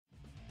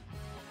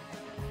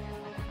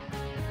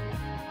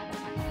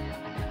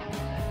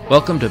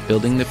Welcome to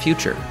Building the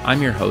Future.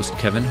 I'm your host,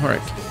 Kevin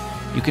Horick.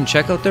 You can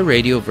check out the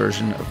radio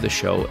version of the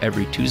show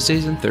every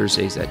Tuesdays and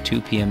Thursdays at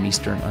 2 p.m.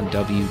 Eastern on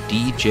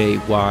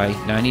WDJY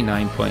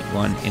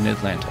 99.1 in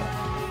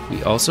Atlanta.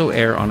 We also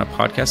air on a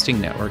podcasting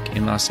network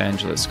in Los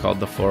Angeles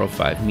called the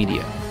 405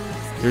 Media.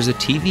 There's a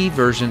TV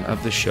version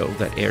of the show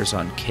that airs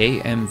on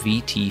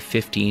KMVT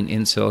 15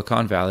 in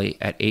Silicon Valley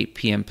at 8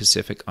 p.m.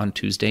 Pacific on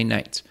Tuesday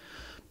nights.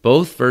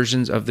 Both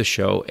versions of the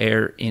show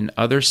air in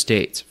other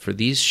states. For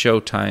these show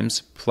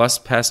times, plus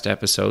past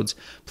episodes,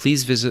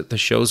 please visit the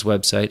show's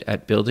website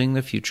at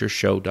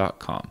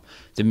buildingthefutureshow.com.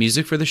 The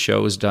music for the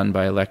show is done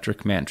by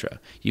Electric Mantra.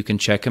 You can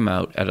check him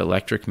out at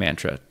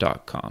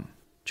electricmantra.com.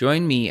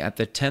 Join me at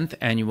the 10th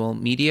Annual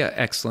Media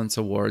Excellence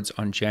Awards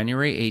on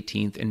January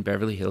 18th in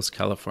Beverly Hills,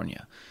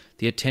 California.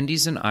 The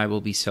attendees and I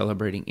will be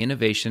celebrating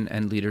innovation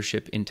and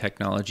leadership in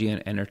technology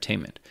and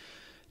entertainment.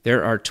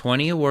 There are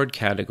 20 award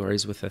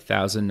categories with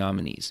 1,000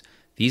 nominees.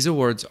 These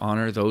awards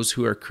honor those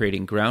who are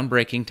creating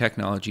groundbreaking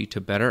technology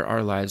to better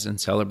our lives and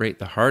celebrate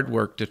the hard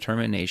work,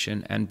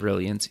 determination, and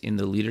brilliance in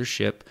the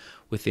leadership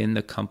within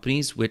the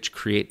companies which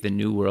create the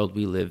new world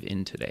we live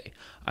in today.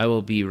 I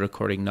will be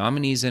recording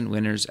nominees and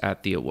winners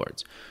at the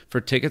awards.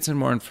 For tickets and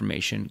more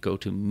information, go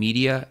to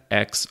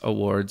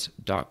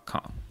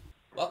MediaXAwards.com.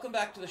 Welcome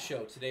back to the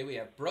show. Today we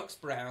have Brooks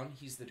Brown.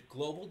 He's the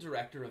Global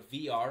Director of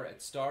VR at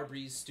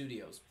Starbreeze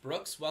Studios.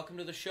 Brooks, welcome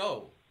to the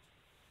show.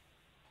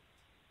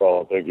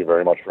 Well, thank you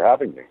very much for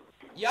having me.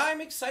 Yeah, I'm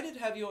excited to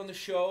have you on the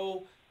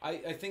show.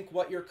 I think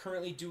what you're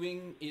currently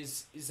doing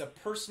is a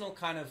personal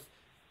kind of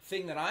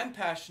thing that I'm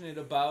passionate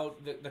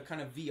about, the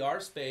kind of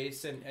VR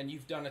space, and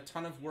you've done a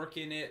ton of work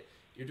in it.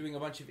 You're doing a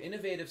bunch of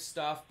innovative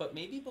stuff, but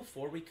maybe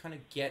before we kind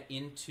of get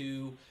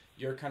into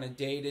your kind of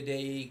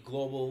day-to-day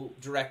global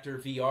director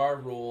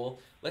VR role,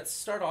 let's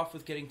start off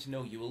with getting to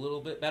know you a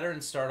little bit better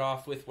and start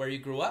off with where you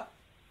grew up.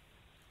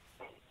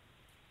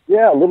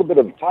 Yeah, a little bit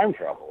of time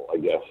travel, I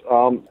guess.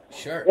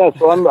 Sure. Yeah,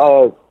 so I'm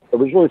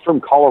originally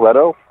from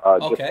Colorado,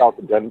 Okay. just south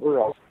of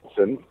Denver,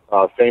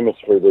 famous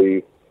for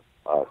the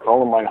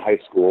Columbine High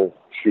School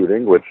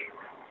shooting, which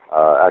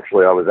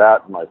actually I was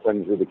at. My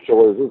friends were the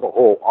killers. It was a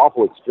whole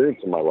awful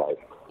experience in my life.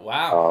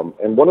 Wow.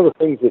 And one of the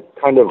things that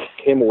kind of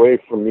came away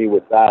from me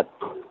with that,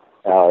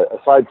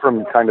 aside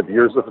from kind of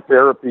years of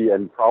therapy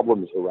and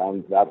problems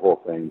around that whole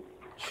thing,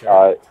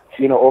 Sure.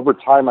 over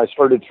time I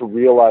started to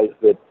realize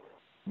that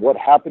what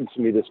happened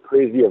to me, this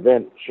crazy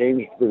event,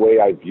 changed the way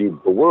I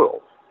viewed the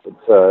world.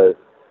 It's a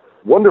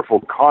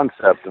wonderful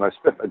concept, and I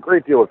spent a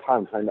great deal of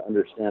time trying to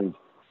understand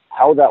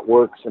how that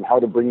works and how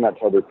to bring that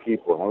to other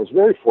people. And I was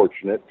very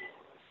fortunate.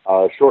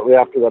 Shortly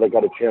after that, I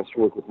got a chance to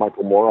work with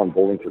Michael Moore on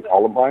Bowling for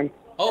Columbine.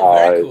 Oh,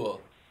 very cool.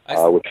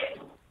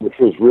 Which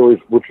was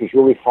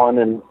really fun,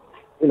 and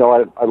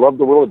I loved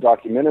the world of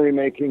documentary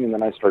making, and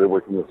then I started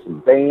working with some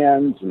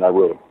bands, and I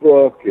wrote a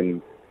book,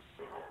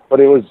 but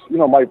it was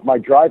my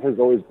drive has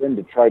always been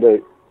to try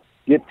to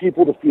get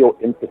people to feel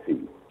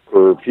empathy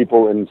for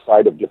people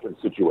inside of different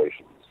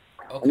situations.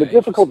 Okay. And the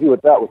difficulty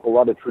with that, with a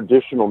lot of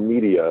traditional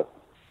media,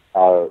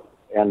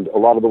 and a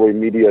lot of the way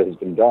media has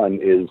been done,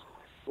 is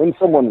when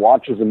someone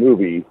watches a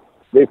movie,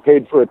 they've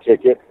paid for a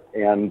ticket,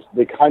 and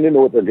they kind of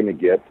know what they're going to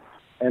get.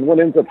 And what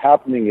ends up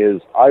happening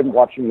is I'm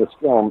watching this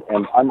film,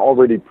 and I'm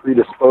already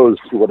predisposed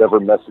to whatever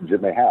message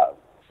it may have.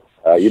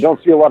 You don't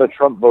see a lot of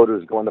Trump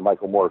voters going to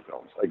Michael Moore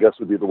films, I guess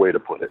would be the way to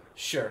put it.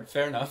 Sure,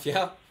 fair enough,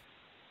 yeah.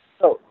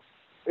 So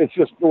it's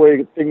just the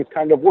way things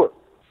kind of work.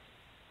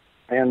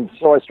 And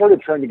so I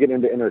started trying to get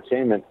into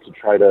entertainment to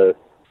try to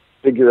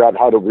figure out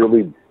how to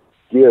really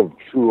give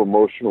true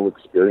emotional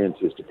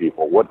experiences to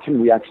people. What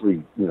can we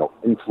actually,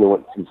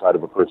 influence inside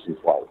of a person's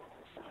life?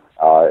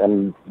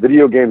 And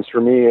video games for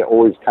me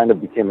always kind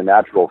of became a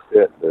natural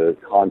fit. The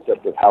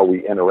concept of how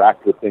we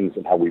interact with things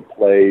and how we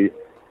play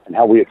and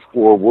how we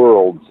explore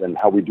worlds and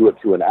how we do it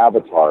through an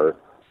avatar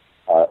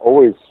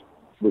always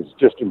was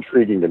just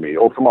intriguing to me.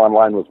 Ultima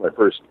Online was my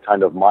first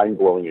kind of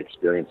mind-blowing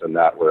experience in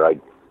that, where I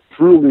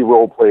truly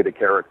role-played a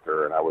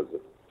character, and I was an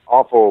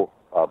awful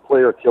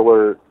player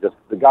killer, just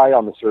the guy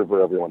on the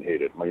server everyone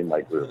hated, me and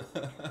my group.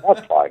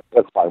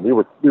 That's fine. We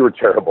were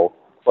terrible.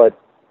 But,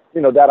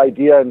 that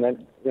idea, and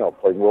then,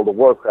 playing World of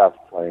Warcraft,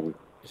 playing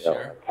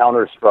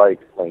Counter-Strike,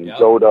 playing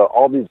Dota,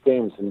 all these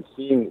games, and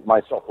seeing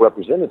myself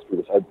represented through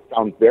this, I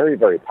found very,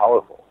 very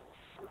powerful.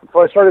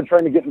 So I started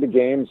trying to get into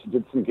games,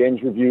 did some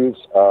games reviews.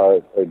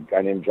 A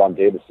guy named John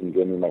Davison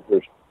gave me my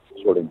first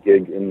sort of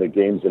gig in the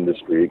games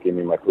industry, gave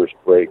me my first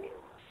break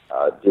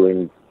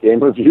doing game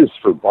reviews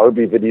for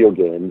Barbie video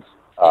games.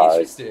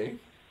 Interesting.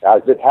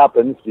 As it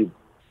happens, you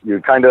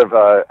kind of,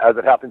 as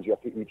it happens, you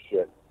have to eat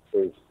shit.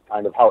 It's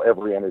kind of how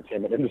every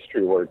entertainment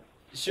industry works.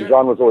 Sure.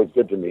 John was always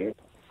good to me.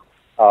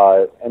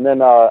 And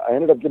then I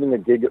ended up getting a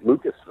gig at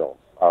Lucasfilm,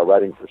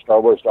 writing for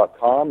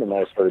StarWars.com, and then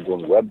I started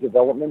doing web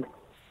development.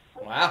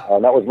 Wow.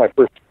 And that was my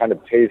first kind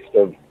of taste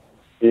of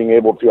being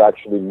able to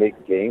actually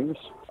make games.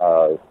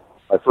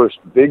 My first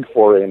big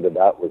foray into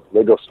that was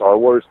Lego Star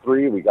Wars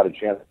 3. We got a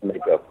chance to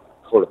make a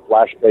sort of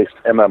Flash-based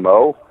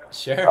MMO,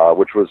 Sure.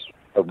 which was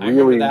a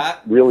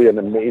really an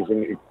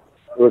amazing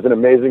it was an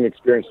amazing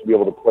experience to be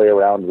able to play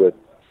around with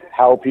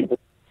how people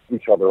see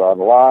each other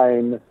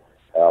online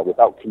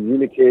without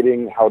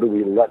communicating. How do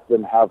we let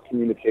them have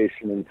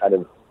communication and kind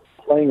of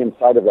playing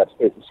inside of that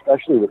space,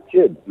 especially with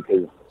kids,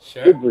 because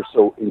kids are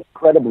so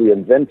incredibly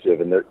inventive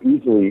and they're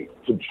easily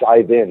to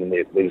dive in, and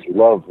they just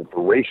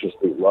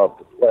voraciously love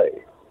to play.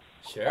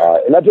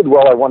 And that did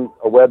well. I won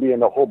a Webby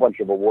and a whole bunch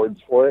of awards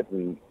for it,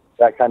 and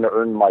that kind of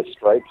earned my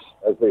stripes,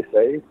 as they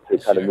say, to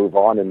kind of move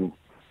on, and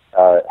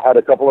had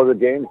a couple other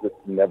games that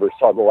never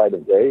saw the light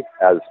of day,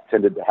 as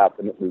tended to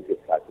happen at Lucas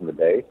back in the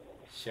day.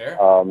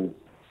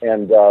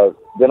 And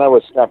then I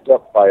was snapped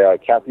up by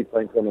Kathy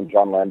Franklin and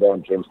John Landau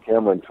and James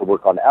Cameron to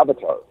work on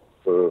Avatar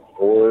for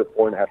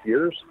 4.5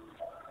 years,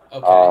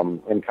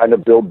 and kind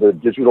of build the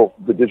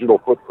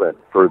digital footprint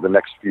for the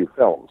next few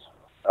films.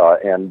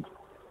 And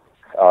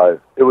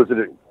it was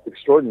an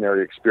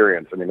extraordinary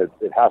experience. I mean, it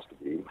has to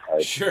be.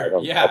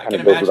 That kind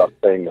of goes without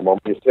saying. The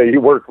moment you say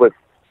you work with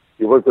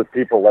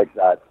people like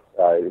that,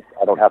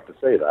 I don't have to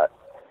say that,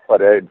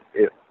 but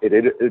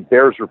it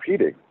bears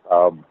repeating.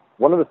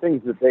 One of the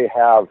things that they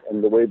have,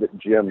 and the way that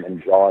Jim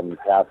and John and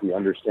Kathy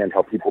understand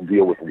how people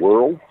deal with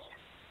worlds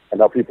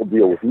and how people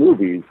deal with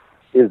movies,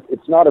 is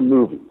it's not a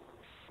movie,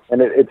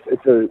 and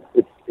it's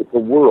a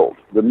world.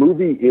 The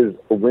movie is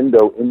a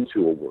window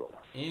into a world.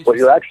 What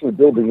you're actually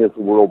building is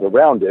the world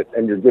around it,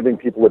 and you're giving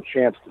people a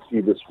chance to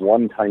see this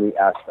one tiny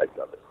aspect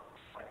of it.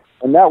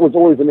 And that was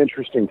always an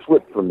interesting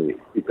flip for me,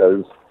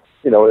 because,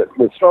 you know,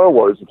 with Star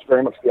Wars, it's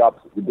very much the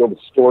opposite. You build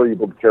a story, you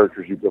build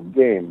characters, you build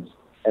games,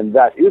 and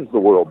that is the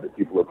world that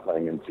people are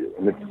playing into.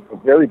 And it's a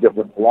very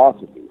different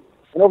philosophy.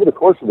 And over the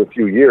course of a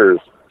few years,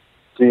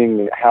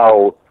 seeing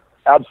how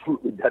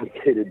absolutely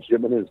dedicated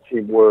Jim and his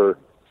team were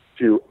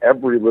to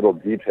every little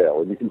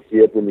detail, and you can see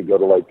it when you go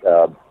to, like,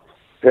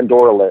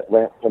 Pandora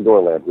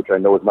Land, which I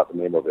know is not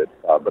the name of it,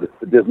 but it's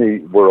the Disney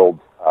World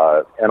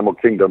Animal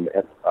Kingdom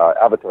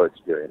Avatar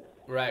experience.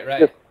 Right.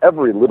 Just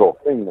every little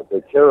thing that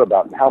they care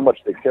about, and how much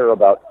they care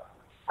about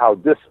how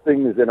this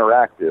thing is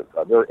interactive.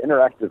 There are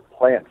interactive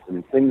plants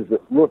and things that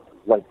look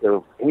like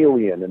they're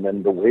alien, and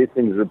then the way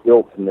things are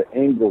built and the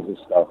angles and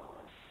stuff.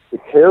 The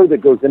care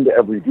that goes into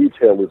every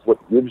detail is what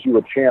gives you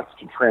a chance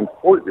to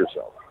transport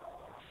yourself.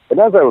 And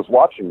as I was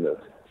watching this,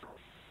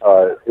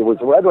 it was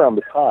right around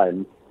the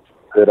time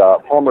that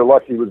Palmer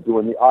Luckey was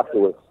doing the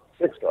Oculus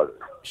Kickstarter.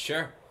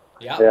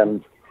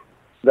 And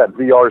that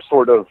VR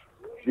sort of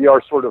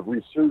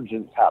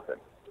resurgence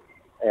happened.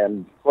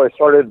 And so I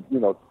started,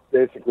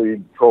 basically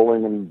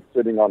trolling and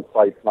sitting on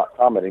sites, not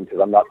commenting, because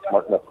I'm not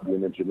smart enough to be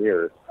an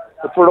engineer,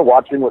 but sort of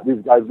watching what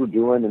these guys were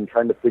doing and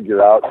trying to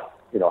figure out,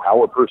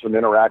 how a person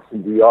interacts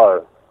in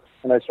VR.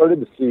 And I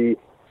started to see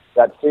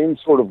that same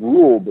sort of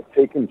rule, but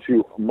taken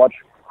to a much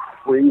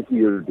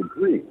crazier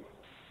degree,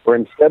 where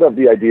instead of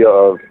the idea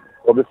of,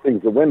 well, this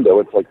thing's a window,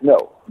 it's like,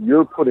 no,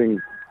 you're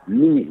putting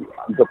me,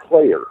 the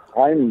player,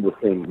 I'm the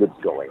thing that's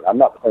going. I'm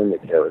not playing a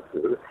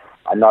character.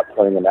 I'm not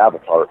playing an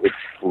avatar. It's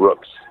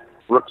Brooks.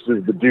 Brooks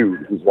is the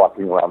dude who's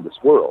walking around this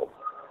world.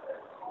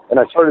 And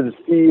I started to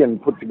see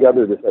and put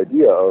together this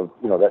idea of,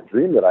 that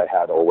dream that I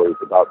had always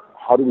about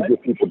how do we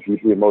give people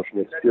deeply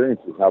emotional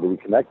experiences? How do we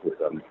connect with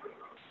them?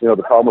 The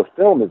problem with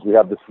film is we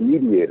have this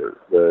mediator,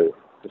 the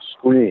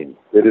screen,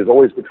 that is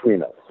always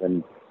between us.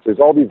 And there's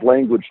all these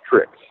language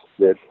tricks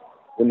that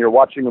when you're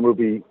watching a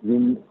movie,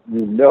 you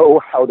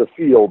know how to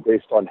feel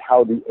based on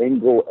how the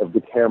angle of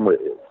the camera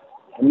is.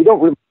 And you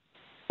don't really,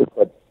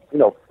 but,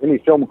 any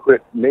film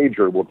crit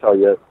major will tell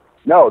you,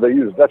 no, they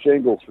use Dutch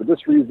angles for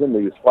this reason, they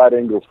use flat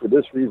angles for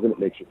this reason, it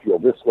makes you feel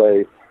this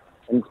way.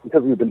 And it's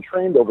because we've been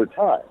trained over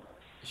time.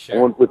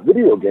 And with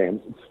video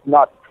games, it's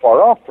not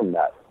far off from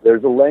that.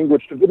 There's a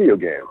language to video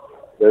games.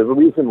 There's a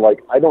reason,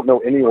 I don't know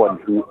anyone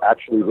who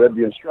actually read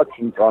the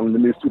instructions on the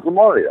new Super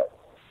Mario,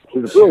 which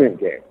is a brilliant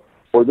game,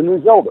 or the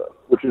new Zelda,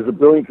 which is a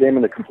brilliant game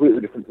in a completely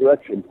different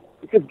direction,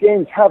 because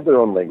games have their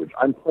own language.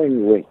 I'm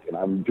playing Link, and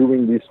I'm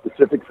doing these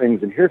specific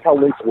things, and here's how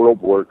Link's world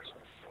works,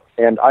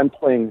 and I'm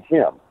playing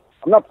him.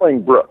 I'm not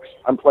playing Brooks.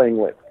 I'm playing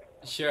Link.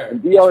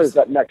 And VR is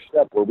that next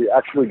step where we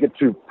actually get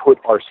to put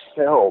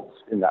ourselves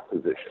in that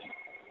position.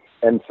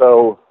 And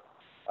so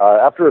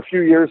after a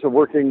few years of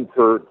working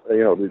for,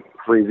 the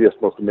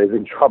craziest, most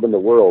amazing job in the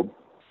world,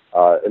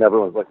 and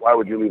everyone's like, why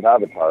would you leave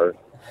Avatar?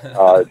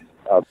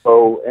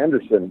 Bo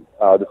Anderson,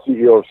 the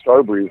CEO of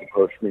Starbreeze,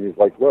 approached me. He's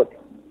like, look,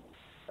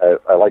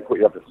 I like what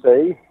you have to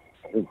say.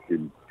 I think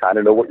you kind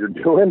of know what you're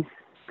doing.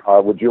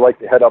 Would you like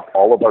to head up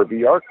all of our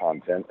VR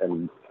content?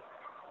 And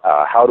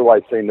how do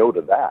I say no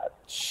to that?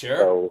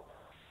 So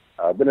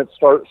I've been at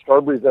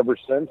Starbreeze ever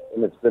since,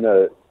 and it's been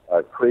a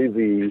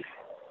crazy,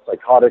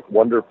 psychotic,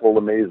 wonderful,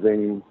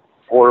 amazing,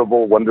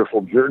 horrible,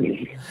 wonderful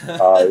journey,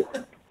 as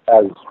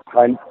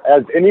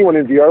anyone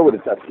in VR would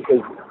attest.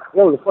 Because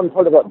the fun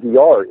part about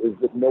VR is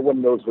that no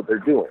one knows what they're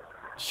doing.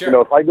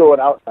 If I go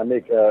out and I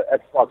make a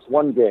Xbox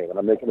One game and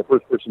I'm making a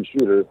first-person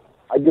shooter,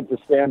 I get to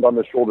stand on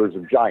the shoulders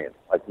of giants.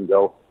 I can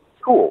go,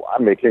 cool,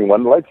 I'm making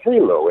one like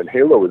Halo, and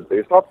Halo is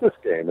based off this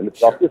game, and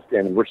it's off this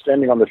game, and we're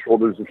standing on the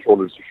shoulders of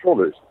shoulders to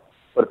shoulders.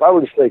 But if I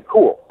were to say,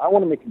 cool, I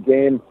want to make a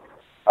game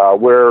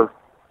where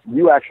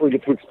you actually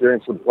get to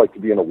experience what it's like to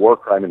be in a war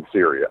crime in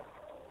Syria,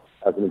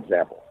 as an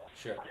example.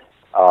 Sure.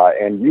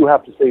 And you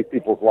have to save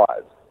people's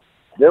lives.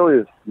 There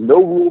is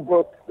no rule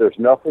book. There's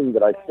nothing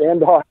that I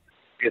stand on.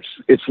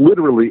 It's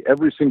literally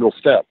every single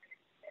step.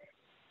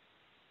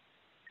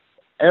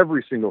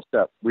 Every single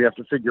step. We have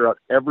to figure out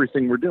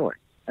everything we're doing.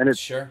 And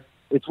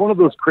it's one of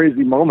those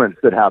crazy moments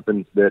that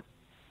happens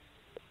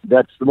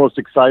that's the most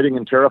exciting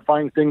and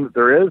terrifying thing that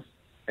there is.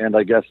 And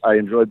I guess I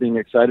enjoy being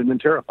excited and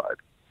terrified.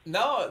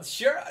 No,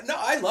 sure. No,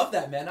 I love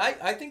that, man.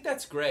 I think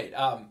that's great.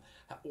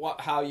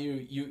 How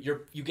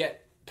you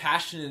get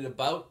passionate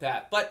about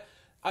that. But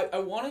I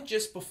want to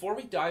just, before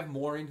we dive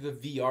more into the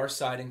VR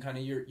side and kind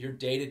of your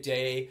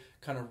day-to-day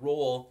kind of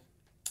role,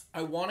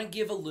 I want to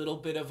give a little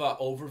bit of an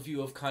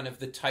overview of kind of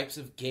the types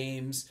of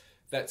games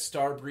that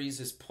Starbreeze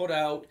has put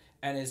out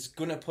and is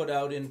going to put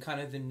out in kind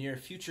of the near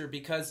future,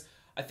 because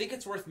I think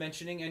it's worth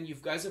mentioning, and you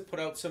guys have put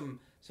out some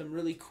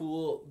really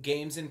cool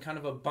games in kind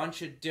of a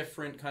bunch of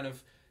different kind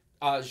of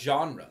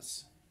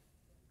genres.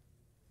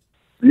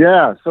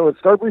 Yeah, so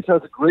Starbreeze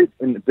has a great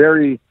and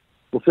very,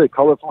 we'll say,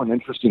 colorful and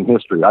interesting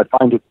history. I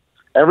find it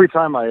every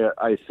time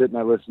I sit and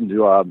I listen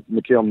to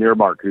Mikhail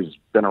Niermark, who's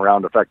been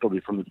around effectively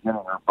from the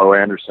beginning, or Bo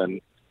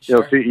Anderson,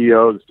 Sure.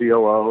 CEO, the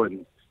COO,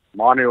 and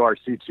Manu, our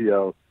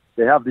CTO.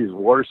 They have these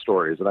war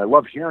stories, and I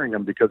love hearing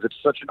them because it's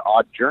such an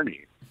odd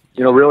journey.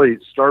 Really,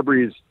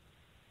 Starbreeze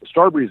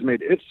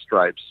made its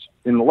stripes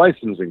in the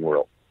licensing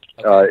world.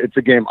 Okay. It's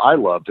a game I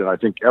loved, and I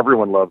think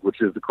everyone loved,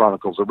 which is the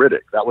Chronicles of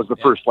Riddick. That was the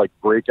first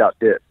breakout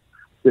hit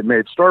that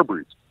made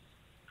Starbreeze.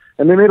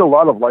 And they made a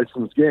lot of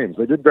licensed games.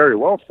 They did very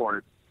well for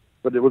it,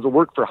 but it was a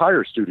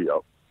work-for-hire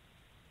studio.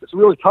 It's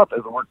really tough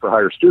as a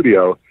work-for-hire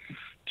studio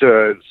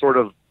to sort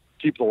of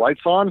keep the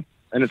lights on,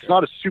 and it's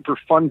not a super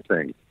fun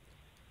thing.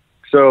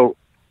 So,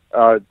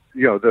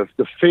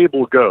 the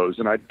fable goes,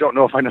 and I don't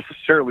know if I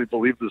necessarily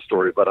believe the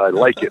story, but I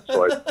like it,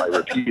 so I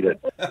repeat it,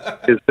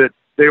 is that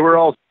they were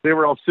all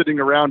sitting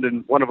around,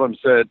 and one of them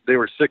said they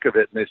were sick of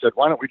it, and they said,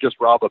 why don't we just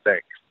rob a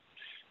bank?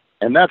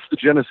 And that's the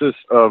genesis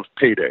of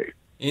Payday.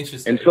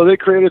 Interesting. And so they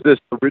created this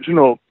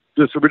original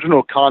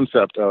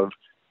concept of,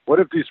 what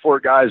if these four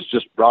guys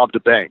just robbed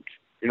a bank?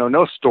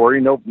 No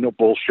story, no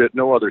bullshit,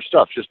 no other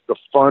stuff, just the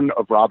fun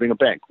of robbing a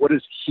bank. What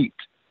is heat?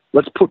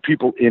 Let's put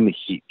people in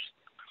heat,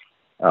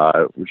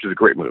 which is a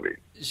great movie.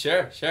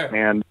 Sure.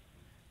 And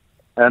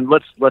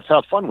let's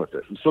have fun with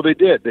it. And so they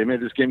did. They made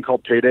this game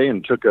called Payday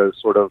and took a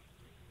sort of,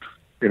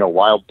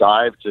 wild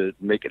dive to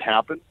make it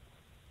happen.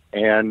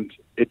 And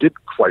it did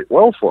quite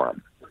well for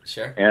them.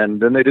 Sure. And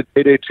then they did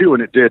Payday 2,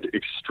 and it did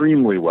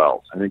extremely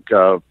well. I think,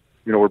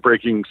 we're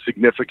breaking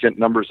significant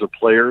numbers of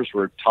players.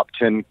 We're top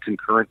 10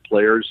 concurrent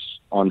players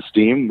on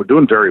Steam. We're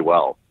doing very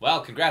well. Wow,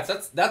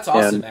 congrats. That's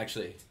awesome,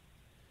 actually.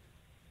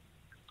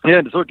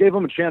 Yeah, so it gave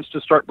them a chance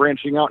to start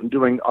branching out and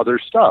doing other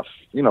stuff,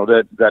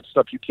 that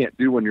stuff you can't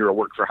do when you're a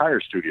work-for-hire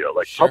studio,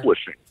 like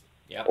publishing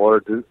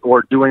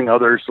or doing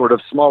other sort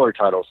of smaller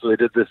titles. So they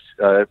did this,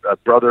 A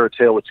Brother, A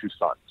Tale of Two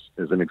Sons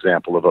is an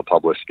example of a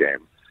published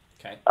game,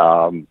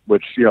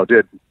 which,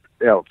 did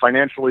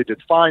financially did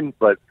fine,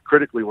 but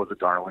critically was a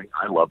darling.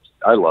 I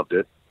loved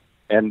it.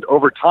 And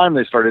over time,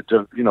 they started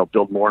to,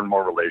 build more and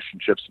more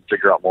relationships and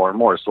figure out more and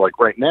more. So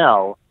right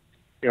now,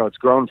 it's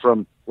grown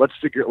from, let's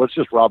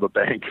just rob a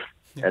bank.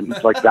 And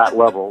it's like that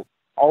level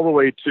all the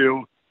way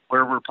to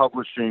where we're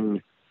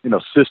publishing,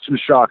 System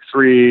Shock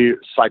 3,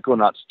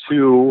 Psychonauts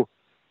 2.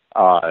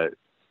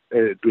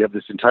 We have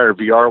this entire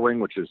VR wing,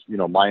 which is,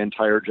 my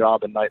entire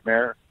job and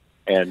nightmare.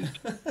 And,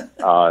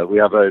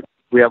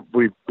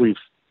 we've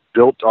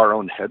built our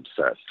own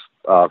headset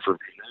for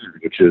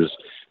VR, which is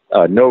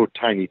no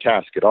tiny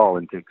task at all,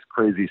 and takes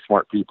crazy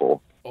smart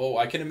people. Oh,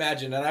 I can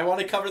imagine, and I want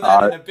to cover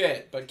that in a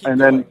bit, but keep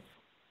going.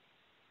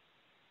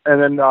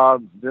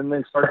 Then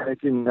they started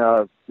making.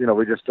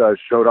 We just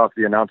showed off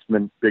the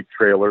announcement, big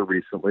trailer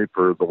recently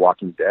for The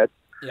Walking Dead.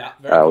 Yeah,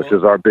 very cool. Which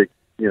is our big.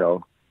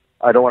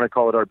 I don't want to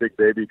call it our big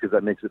baby because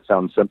that makes it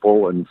sound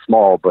simple and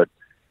small, but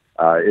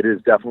it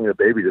is definitely a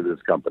baby to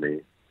this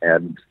company,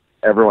 and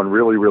everyone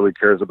really, really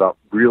cares about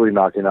really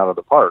knocking out of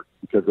the park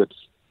because it's,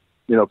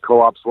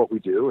 co-op's what we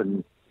do,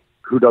 and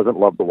who doesn't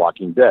love The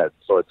Walking Dead?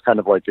 So it's kind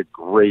of like a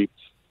great,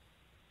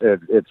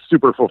 it's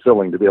super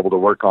fulfilling to be able to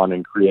work on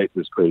and create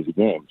this crazy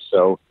game.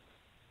 So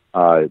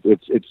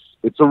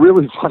it's a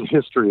really fun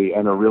history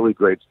and a really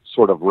great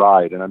sort of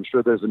ride. And I'm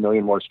sure there's a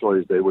million more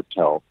stories they would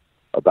tell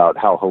about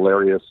how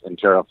hilarious and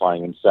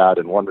terrifying and sad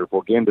and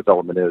wonderful game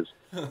development is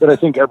that I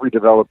think every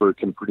developer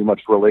can pretty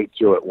much relate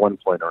to at one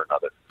point or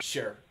another.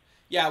 Sure.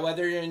 Yeah,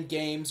 whether you're in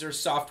games or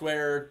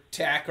software,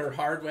 tech or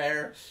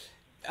hardware,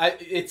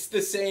 it's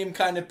the same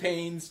kind of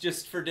pains,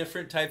 just for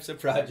different types of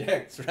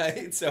projects,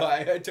 right? So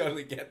I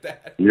totally get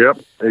that. Yep,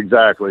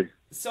 exactly.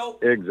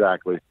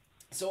 Exactly.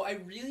 So I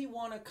really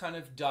want to kind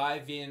of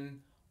dive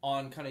in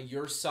on kind of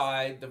your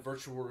side, the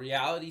virtual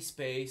reality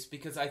space,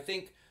 because I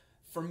think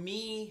for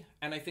me,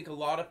 and I think a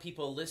lot of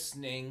people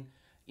listening,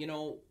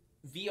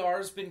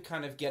 VR's been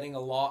kind of getting a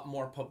lot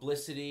more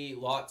publicity,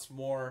 lots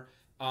more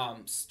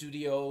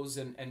studios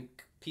and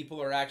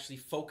people are actually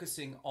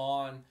focusing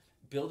on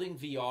building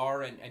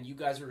VR, and you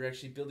guys are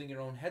actually building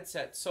your own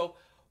headset. So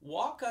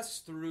walk us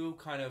through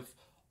kind of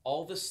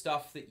all the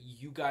stuff that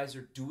you guys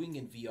are doing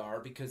in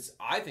VR, because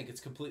I think it's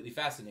completely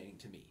fascinating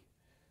to me.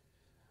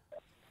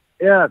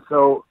 Yeah,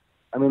 so,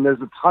 I mean,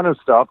 there's a ton of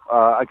stuff.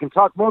 I can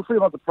talk mostly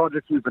about the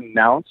projects we've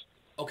announced.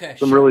 Okay,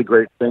 Some really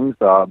great things.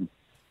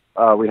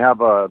 We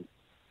have a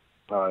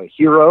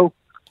Hero,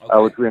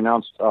 which we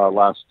announced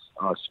last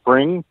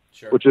spring,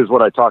 which is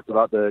what I talked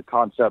about, the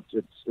concept.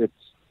 It's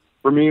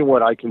for me,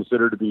 what I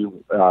consider to be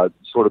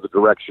sort of the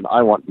direction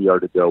I want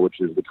VR to go,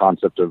 which is the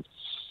concept of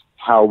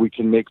how we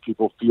can make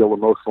people feel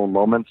emotional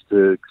moments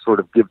to sort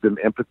of give them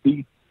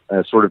empathy,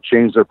 sort of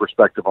change their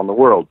perspective on the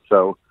world.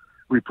 So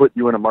we put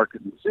you in a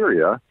market in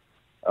Syria,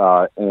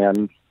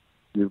 and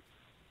you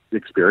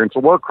experience a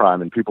war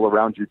crime, and people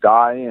around you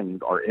die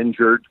and are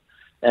injured,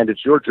 and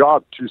it's your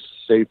job to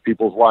save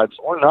people's lives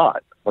or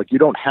not. Like, you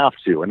don't have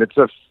to. And it's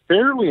a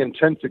fairly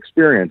intense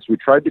experience. We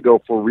tried to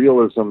go for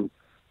realism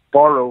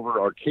far over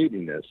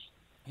arcadiness,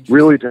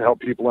 really to help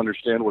people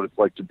understand what it's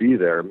like to be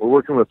there. And we're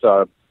working with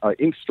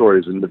Ink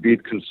Stories and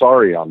Naveed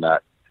Kansari on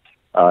that.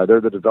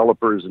 They're the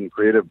developers and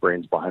creative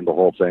brains behind the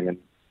whole thing, and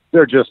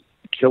they're just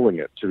killing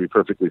it, to be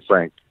perfectly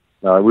frank.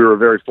 We were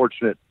very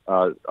fortunate.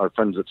 Our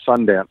friends at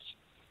Sundance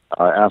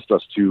asked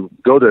us to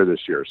go there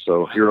this year,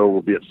 so Hero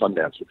will be at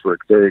Sundance, which we're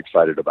very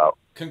excited about.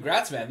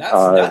 Congrats, man!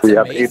 That's we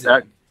amazing.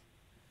 Have 8X.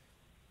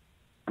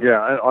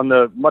 Yeah, on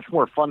the much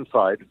more fun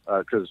side,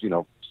 because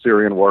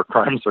Syrian war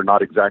crimes are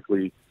not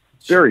exactly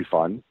very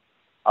fun.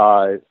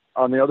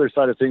 On the other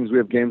side of things, we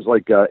have games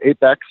like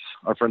Apex.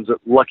 Our friends at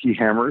Lucky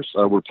Hammers,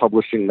 we're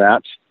publishing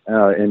that,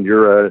 and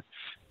you're a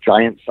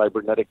giant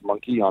cybernetic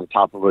monkey on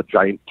top of a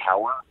giant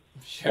tower,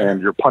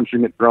 and you're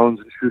punching at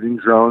drones and shooting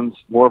drones.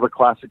 More of a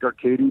classic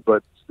arcade,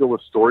 but still a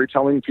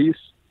storytelling piece.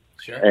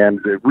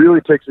 And it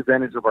really takes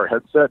advantage of our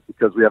headset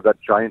because we have that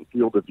giant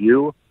field of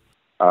view,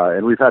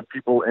 and we've had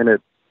people in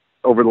it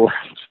over the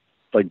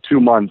last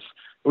 2 months.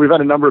 We've had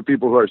a number of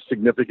people who are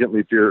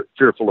significantly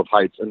fearful of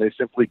heights, and they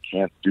simply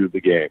can't do the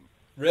game.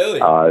 Really?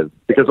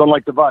 Because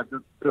unlike the Vive,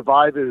 the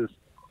Vive is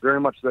very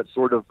much that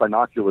sort of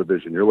binocular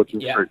vision. You're looking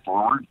straight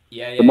forward.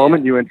 The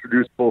moment you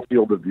introduce full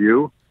field of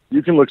view,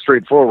 you can look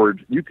straight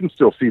forward. You can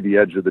still see the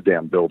edge of the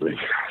damn building.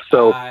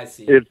 So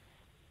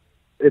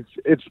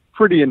it's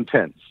pretty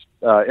intense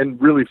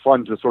and really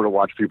fun to sort of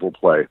watch people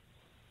play.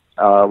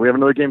 We have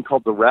another game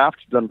called The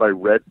Raft, done by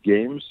Red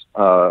Games,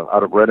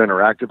 out of Red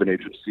Interactive, an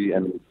agency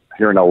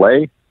here in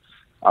LA.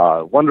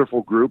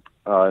 Wonderful group.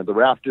 The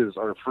Raft is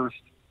our first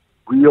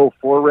real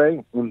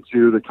foray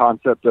into the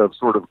concept of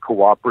sort of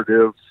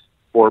cooperative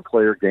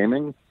 4-player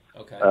gaming.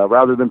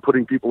 Rather than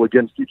putting people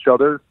against each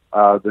other,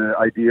 the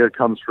idea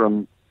comes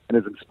from and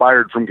is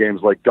inspired from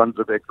games like Guns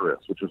of Icarus,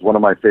 which is one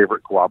of my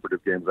favorite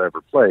cooperative games I ever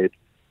played.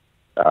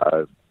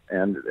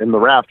 And in The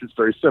Raft, it's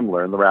very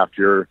similar. In The Raft,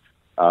 you're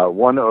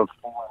one of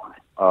 4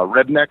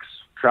 rednecks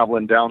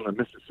traveling down the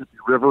Mississippi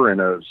River in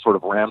a sort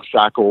of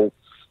ramshackle,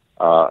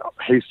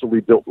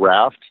 hastily built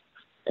raft.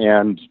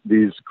 And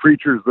these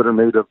creatures that are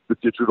made of the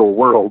digital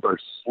world are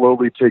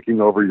slowly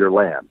taking over your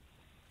land.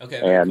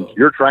 And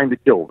you're trying to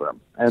kill them,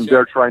 and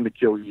they're trying to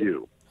kill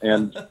you.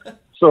 And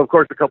so, of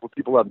course, a couple of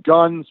people have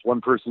guns.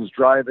 One person's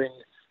driving.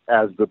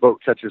 As the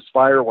boat catches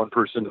fire, one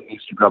person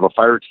needs to grab a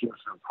fire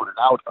extinguisher and put it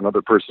out.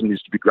 Another person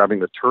needs to be grabbing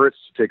the turrets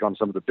to take on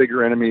some of the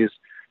bigger enemies.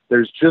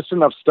 There's just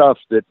enough stuff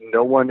that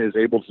no one is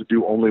able to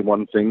do only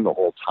one thing the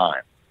whole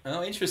time.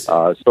 Oh, interesting.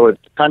 So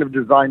it's kind of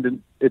designed,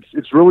 and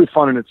it's really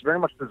fun, and it's very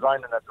much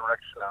designed in that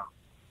direction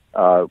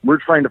of we're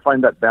trying to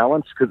find that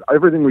balance, because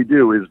everything we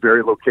do is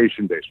very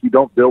location-based. We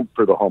don't build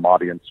for the home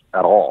audience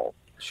at all.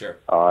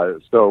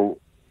 So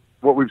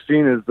what we've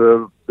seen is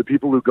the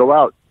people who go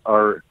out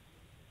are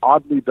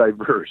oddly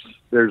diverse.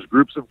 There's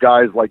groups of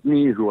guys like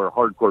me who are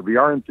hardcore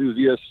VR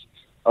enthusiasts.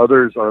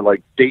 Others are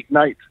like date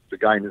night. The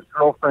guy and his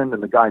girlfriend,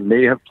 and the guy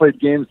may have played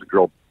games, the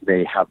girl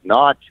may have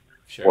not,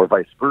 or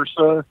vice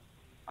versa.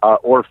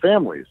 Or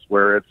families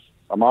where it's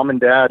a mom and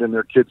dad and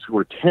their kids who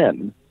are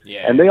 10,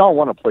 and they all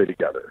want to play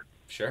together.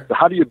 So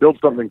how do you build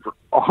something for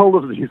all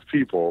of these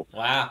people?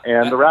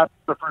 And The Raft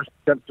is the first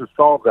attempt to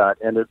solve that,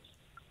 and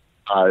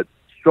it's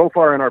so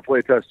far in our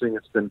playtesting,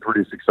 it's been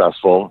pretty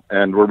successful,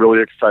 and we're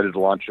really excited to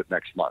launch it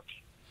next month.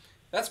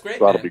 That's great.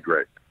 So that'll be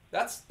great.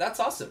 That's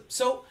awesome.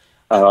 So,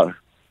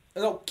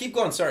 no, keep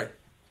going. Sorry.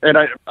 And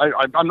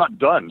I'm not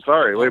done.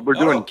 Sorry, we're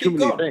doing too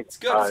many things. It's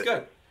good. It's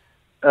good.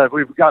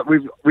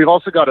 We've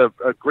also got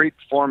a great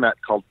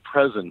format called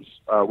Presence,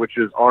 which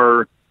is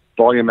our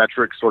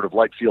volumetric sort of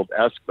light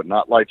field-esque, but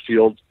not light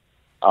field,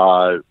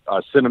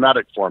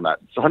 cinematic format.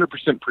 It's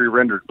 100%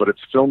 pre-rendered, but it's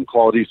film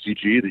quality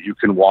CG that you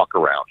can walk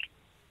around,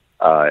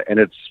 and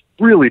it's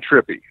really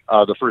trippy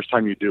the first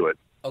time you do it.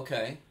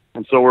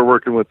 And so we're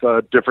working with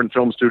different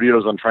film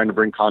studios on trying to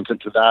bring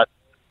content to that.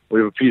 We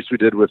have a piece we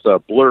did with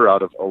Blur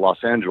out of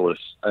Los Angeles,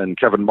 and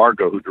Kevin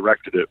Margot, who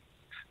directed it,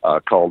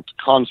 called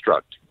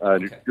Construct.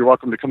 You're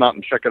welcome to come out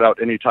and check it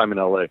out anytime in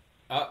LA.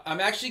 I'm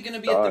actually going to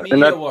be at the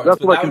Media Awards,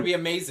 but that would be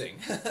amazing.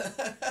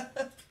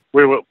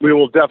 We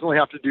will definitely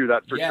have to do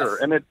that for Yes. sure.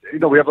 And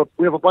we have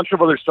a bunch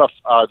of other stuff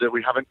that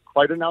we haven't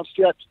quite announced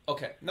yet.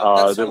 Okay. No,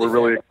 that's that we're totally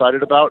really fair.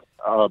 excited about.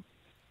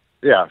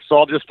 Yeah, so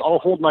I'll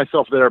hold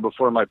myself there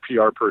before my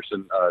PR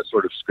person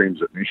sort of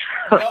screams at me.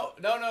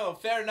 No.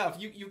 Fair enough.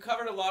 You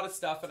covered a lot of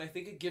stuff, and I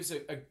think it gives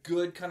a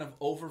good kind of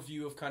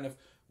overview of kind of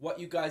what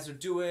you guys are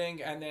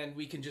doing, and then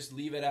we can just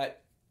leave it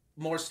at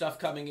more stuff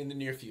coming in the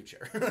near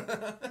future.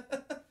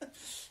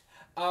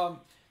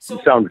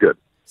 Sounds good.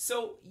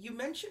 So you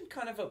mentioned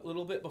kind of a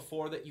little bit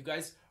before that you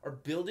guys are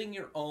building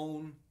your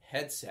own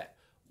headset.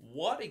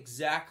 What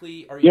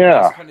exactly are you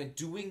guys kind of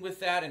doing with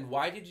that, and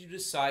why did you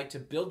decide to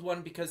build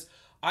one? Because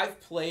I've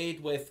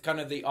played with kind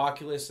of the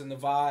Oculus and the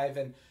Vive,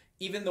 and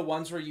even the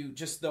ones where you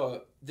just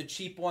the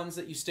cheap ones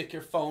that you stick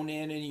your phone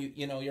in and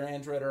you know your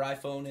Android or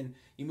iPhone and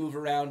you move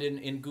around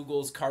in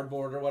Google's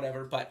Cardboard or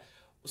whatever. But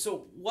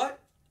so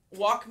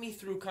walk me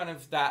through kind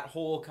of that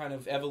whole kind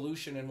of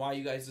evolution and why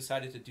you guys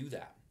decided to do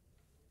that.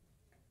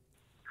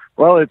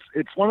 Well,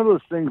 it's one of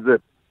those things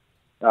that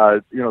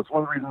it's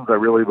one of the reasons I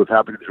really was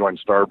happy to join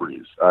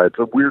Starbreeze. It's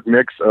a weird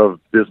mix of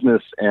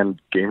business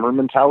and gamer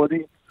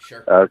mentality.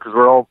 Sure. Because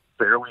we're all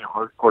fairly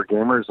hardcore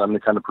gamers. I'm the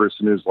kind of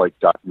person who's like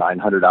got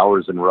 900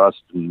 hours in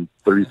Rust and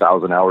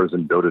 30,000 hours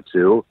in Dota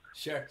 2.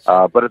 Sure.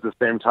 But at the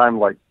same time,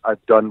 like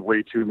I've done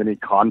way too many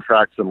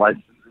contracts and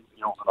licensing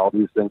deals and all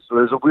these things. So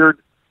there's a weird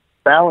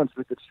balance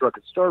that gets struck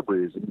at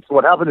Starbreeze. And so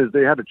what happened is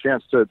they had a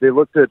chance they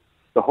looked at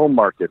the home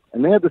market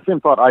and they had the same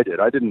thought I did.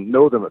 I didn't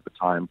know them at the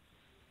time,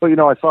 but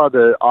I saw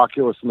the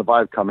Oculus and the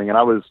Vive coming, and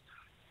I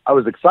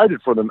was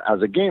excited for them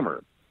as a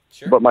gamer.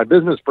 Sure. But my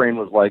business brain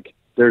was like,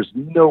 there's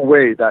no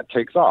way that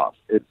takes off.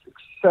 It's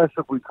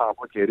excessively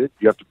complicated.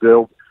 You have to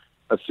build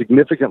a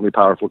significantly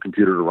powerful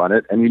computer to run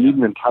it, and you need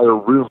an entire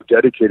room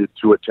dedicated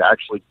to it to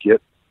actually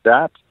get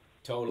that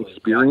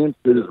experience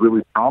that is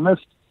really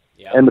promised.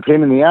 Yeah. And the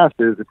pain in the ass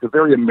is it's a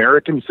very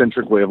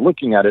American-centric way of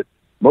looking at it.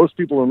 Most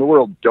people in the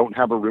world don't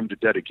have a room to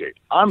dedicate.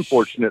 I'm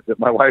fortunate that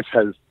my wife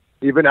has,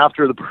 even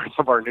after the birth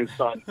of our new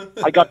son,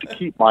 I got to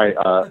keep my,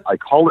 I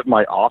call it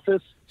my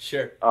office.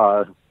 Sure.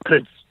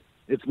 But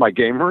it's my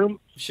game room.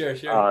 Sure.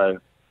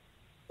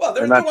 Well,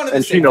 they're one of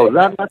the she knows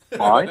that. That's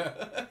fine.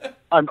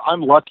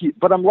 I'm lucky,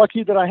 but I'm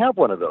lucky that I have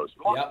one of those.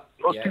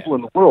 Most people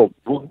in the world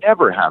will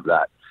never have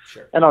that.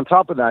 Sure. And on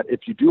top of that,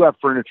 if you do have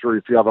furniture,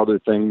 if you have other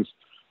things,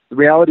 the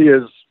reality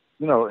is,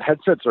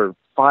 headsets are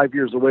 5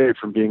 years away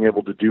from being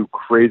able to do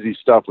crazy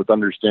stuff with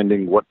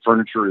understanding what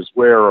furniture is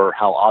where or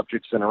how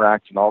objects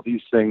interact and all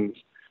these things.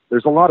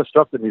 There's a lot of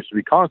stuff that needs to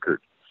be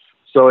conquered.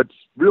 So it's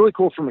really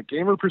cool from a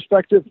gamer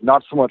perspective,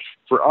 not so much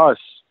for us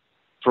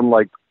from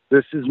like,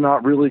 this is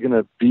not really going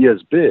to be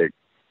as big.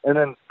 And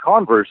then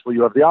conversely,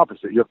 you have the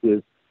opposite. You have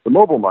the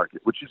mobile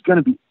market, which is going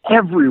to be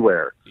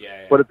everywhere,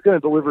 but it's going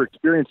to deliver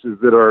experiences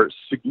that are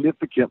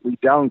significantly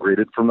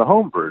downgraded from the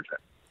home version.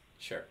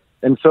 Sure.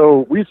 And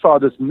so we saw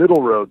this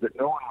middle road that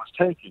no one was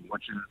taking,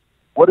 which is,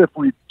 what if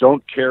we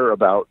don't care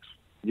about,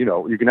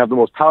 you can have the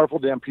most powerful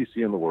damn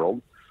PC in the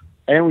world,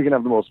 and we can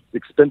have the most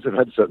expensive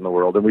headset in the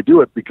world, and we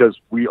do it because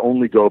we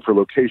only go for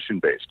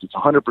location-based. It's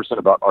 100%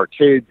 about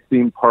arcades,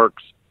 theme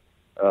parks,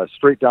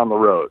 straight down the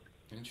road.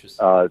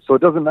 Interesting. So it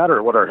doesn't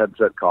matter what our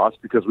headset costs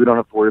because we don't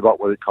have to worry about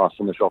what it costs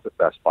on the shelf at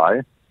Best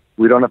Buy.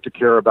 We don't have to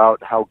care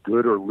about how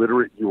good or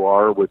literate you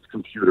are with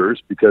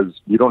computers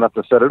because you don't have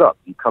to set it up.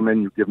 You come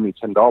in, you give me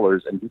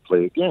 $10, and you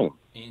play a game.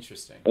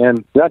 Interesting.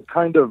 And that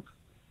kind of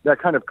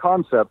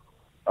concept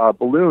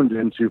ballooned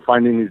into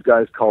finding these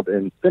guys called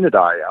Infinity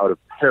out of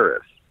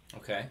Paris.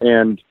 Okay.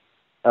 And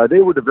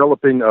they were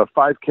developing a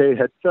 5K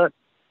headset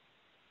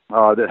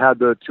that had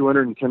the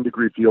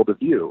 210-degree field of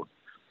view.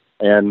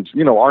 And,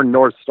 our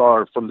North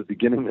Star from the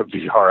beginning of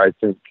VR, I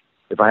think,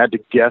 if I had to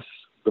guess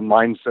the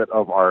mindset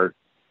of our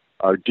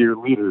dear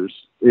leaders,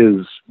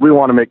 is we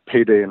want to make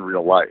payday in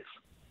real life.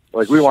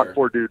 Like, we want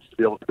four dudes to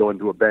be able to go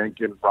into a bank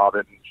and rob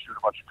it and shoot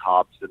a bunch of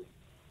cops and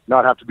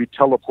not have to be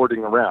teleporting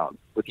around,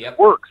 which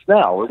works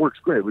now. It works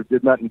great. We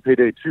did that in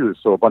Payday 2,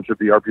 so a bunch of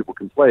VR people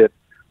can play it.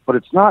 But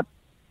it's not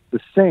the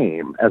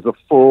same as a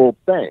full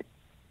thing.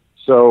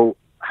 So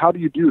how do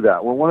you do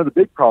that? Well, one of the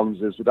big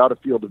problems is without a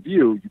field of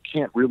view, you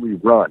can't really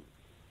run.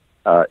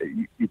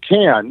 You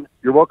can.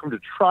 You're welcome to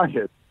try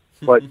it,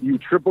 but you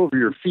trip over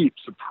your feet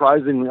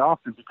surprisingly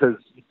often because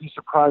you'd be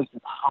surprised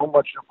at how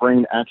much your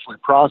brain actually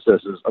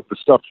processes of the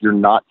stuff you're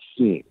not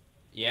seeing.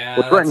 Yeah,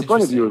 what's right in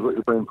front of you is what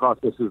your brain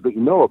processes that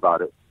you know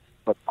about it.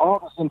 But all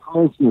this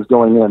information is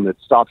going in that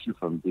stops you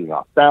from being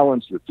off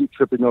balance, your feet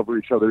tripping over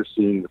each other,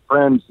 seeing your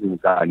friends, seeing the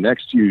guy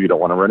next to you don't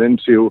want to run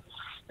into.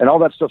 And all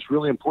that stuff's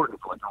really important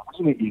for like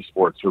arena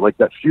esports or like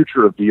that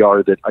future of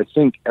VR that I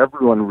think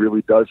everyone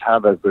really does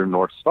have as their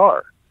North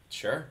Star.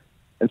 Sure.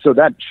 And so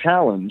that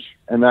challenge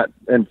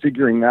and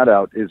figuring that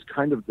out is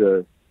kind of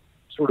the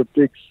sort of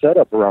big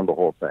setup around the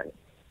whole thing.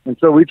 And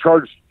so we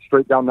charged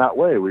straight down that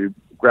way. We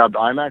grabbed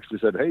IMAX. We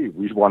said, hey,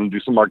 we want to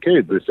do some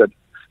arcades. They said,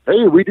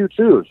 hey, we do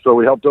too. So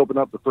we helped open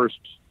up the first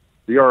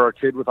VR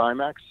arcade with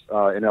IMAX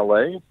in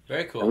LA.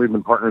 Very cool. And we've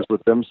been partners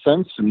with them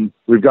since. And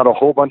we've got a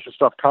whole bunch of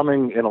stuff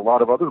coming in a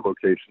lot of other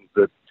locations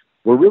that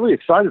we're really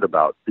excited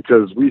about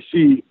because we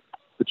see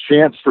the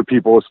chance for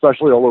people,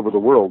 especially all over the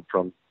world,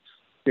 from,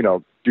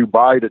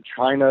 Dubai to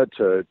China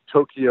to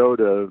Tokyo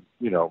to,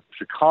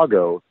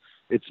 Chicago,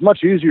 it's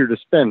much easier to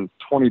spend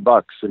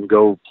 $20 and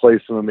go play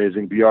some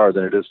amazing VR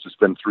than it is to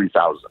spend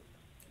 $3,000.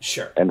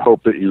 Sure. And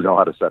hope that you know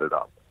how to set it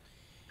up.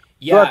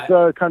 Yeah.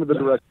 So that's kind of the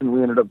direction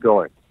we ended up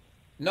going.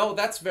 No,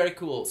 that's very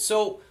cool.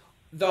 So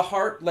the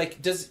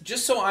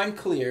just so I'm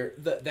clear,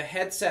 the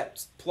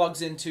headset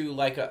plugs into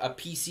like a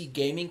PC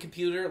gaming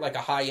computer, like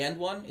a high-end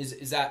one.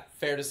 Is that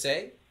fair to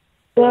say?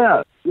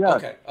 Yeah.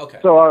 Okay.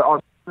 So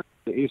our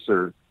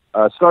Acer,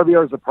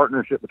 StarVR is a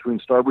partnership between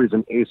Starbreeze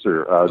and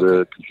Acer,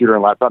 the computer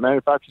and laptop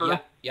manufacturer.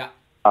 Yeah.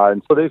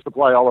 And so they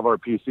supply all of our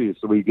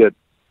PCs. So we get,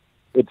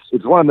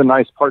 it's one of the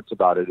nice parts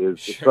about it is,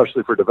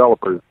 especially for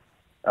developers,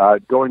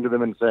 going to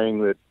them and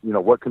saying that,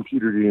 what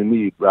computer do you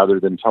need, rather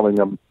than telling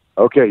them,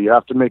 okay, you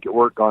have to make it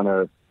work on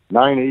a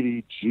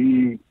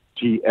 980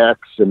 GTX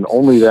and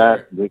only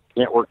that. It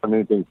can't work on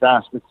anything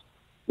fast.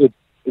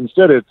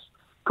 Instead, it's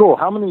cool.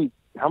 How many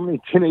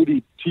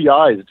 1080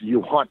 Ti's do you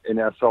want in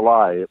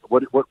SLI?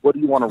 What do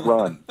you want to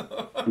run?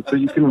 And so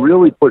you can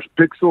really push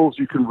pixels.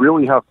 You can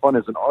really have fun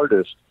as an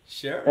artist.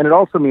 Sure. And it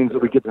also means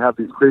that we get to have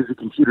these crazy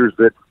computers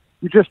that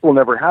you just will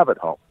never have at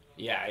home.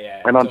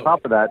 Yeah. And on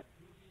top of that,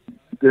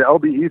 the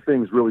LBE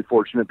thing is really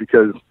fortunate,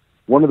 because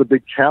one of the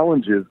big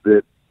challenges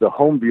that the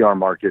home VR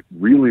market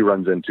really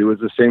runs into is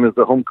the same as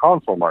the home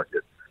console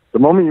market. The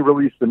moment you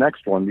release the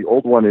next one, the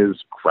old one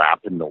is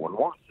crap and no one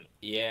wants it.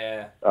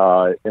 Yeah.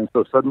 And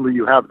so suddenly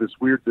you have this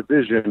weird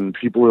division,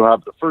 people who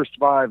have the first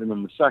Vive and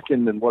then the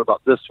second, and what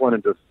about this one,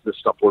 and does this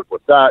stuff work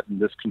with that, and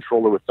this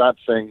controller with that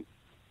thing.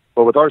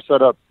 But with our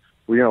setup,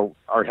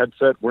 our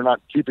headset, we're not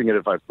keeping it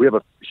at Vive. We have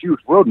a huge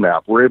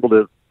roadmap. We're able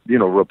to,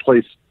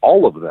 replace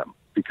all of them,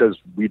 because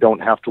we don't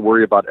have to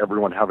worry about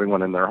everyone having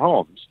one in their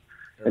homes.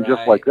 And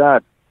just like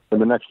that, when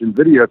the next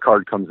NVIDIA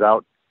card comes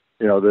out,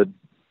 the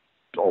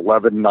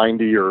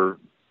 1190 or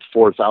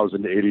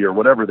 4080 or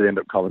whatever they end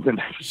up calling the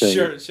next thing.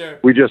 Sure.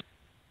 We just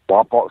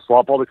swap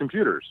all the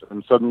computers,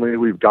 and suddenly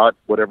we've got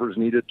whatever's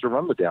needed to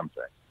run the damn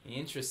thing.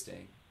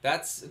 Interesting.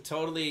 That's a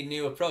totally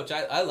new approach.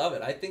 I love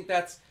it. I think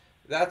that's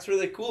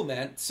really cool,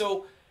 man.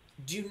 So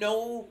do you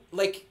know,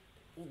 like,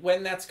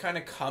 when that's kind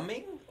of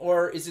coming,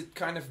 or is it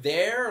kind of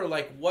there, or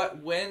like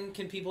when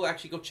can people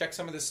actually go check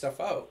some of this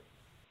stuff out?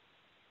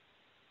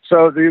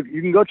 So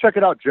you can go check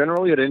it out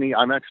generally at any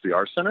IMAX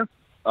VR center.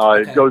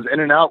 It goes in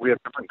and out. We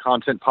have different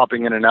content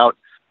popping in and out.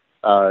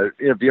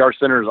 VR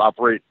centers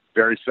operate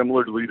very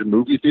similarly to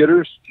movie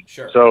theaters.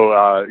 Sure. So,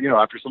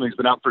 after something's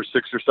been out for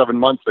 6 or 7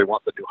 months, they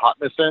want the new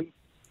hotness in.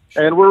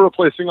 Sure. And we're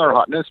replacing our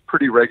hotness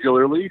pretty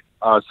regularly.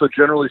 So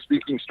generally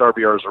speaking,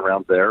 StarVR is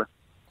around there.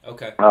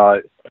 Okay.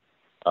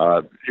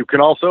 You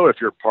can also, if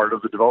you're part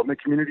of the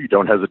development community,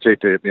 don't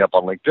hesitate to hit me up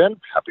on LinkedIn.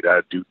 Happy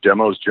to do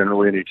demos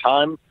generally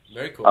anytime.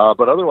 Very cool.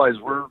 But otherwise,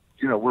 we're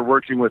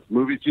working with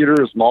movie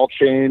theaters, mall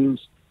chains,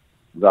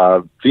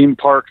 theme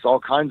parks, all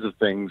kinds of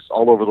things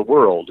all over the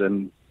world.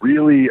 And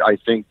really, I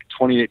think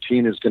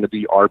 2018 is going to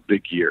be our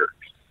big year.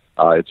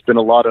 It's been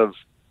a lot of,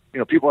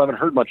 people haven't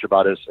heard much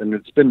about us, and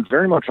it's been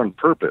very much on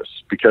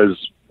purpose,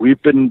 because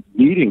we've been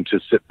needing to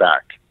sit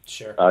back.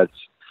 Sure.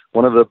 It's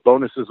one of the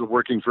bonuses of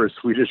working for a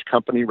Swedish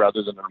company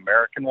rather than an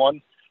American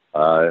one,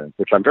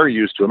 which I'm very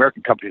used to.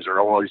 American companies are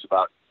always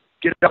about,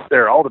 get up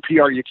there, all the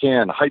PR you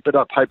can, hype it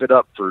up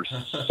for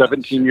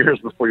 17 years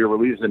before you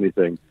release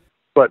anything.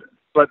 But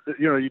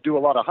you do a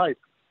lot of hype.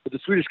 But the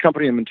Swedish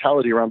company and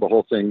mentality around the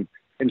whole thing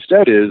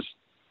instead is,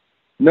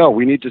 no,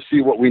 we need to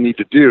see what we need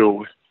to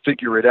do,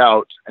 figure it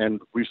out. And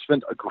we've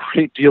spent a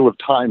great deal of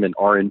time in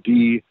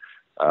R&D,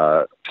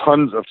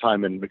 tons of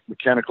time in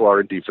mechanical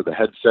R&D for the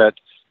headset,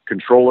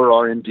 controller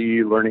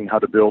R&D, learning how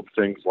to build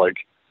things like,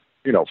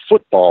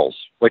 footballs,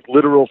 like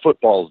literal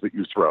footballs that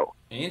you throw.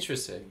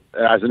 Interesting.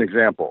 As an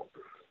example,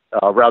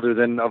 rather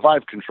than a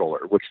Vive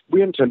controller, which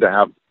we intend to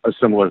have a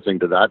similar thing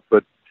to that.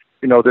 But,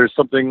 there's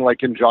something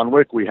like in John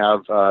Wick, we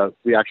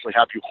actually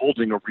have you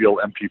holding a real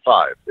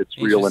MP5. It's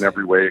real in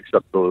every way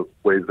except the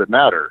ways that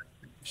matter.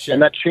 Sure.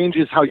 And that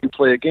changes how you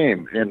play a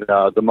game. In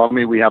The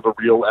Mummy, we have a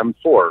real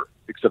M4,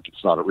 except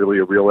it's not really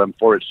a real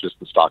M4. It's just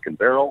the stock and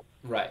barrel.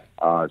 Right.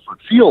 So it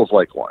feels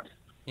like one.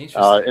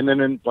 Interesting. And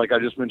then, like I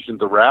just mentioned,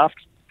 the Raft,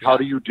 how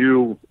do you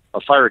do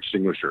a fire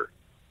extinguisher?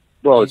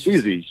 Well, it's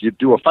easy. You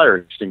do a fire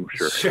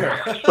extinguisher. Sure.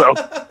 So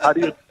how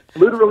do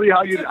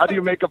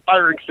you make a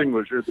fire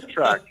extinguisher? The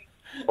track.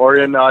 Or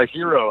in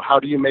Hero, how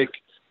do you make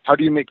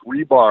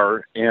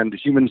rebar and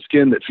human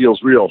skin that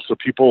feels real? So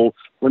people,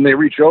 when they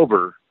reach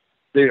over,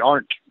 they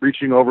aren't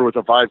reaching over with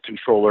a Vive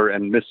controller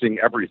and missing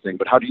everything.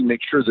 But how do you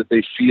make sure that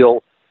they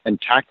feel and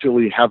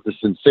tactily have the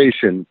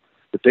sensation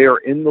that they are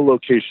in the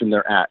location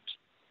they're at?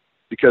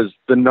 Because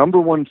the number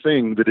one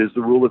thing that is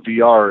the rule of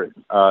VR,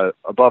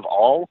 above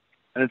all,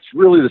 and it's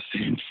really the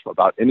same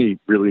about any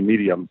really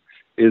medium,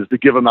 is the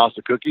give a mouse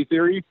a cookie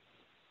theory.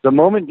 The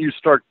moment you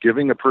start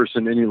giving a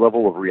person any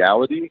level of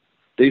reality,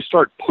 they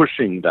start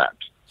pushing that.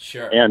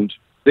 Sure. And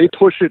they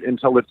push it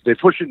until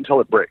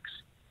it breaks.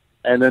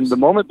 And then the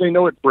moment they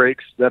know it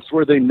breaks, that's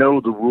where they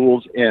know the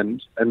rules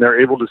end, and they're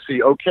able to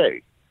see,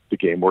 okay, the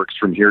game works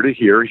from here to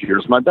here.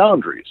 Here's my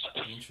boundaries.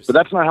 But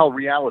that's not how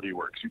reality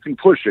works. You can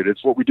push it.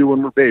 It's what we do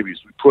when we're babies.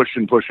 We push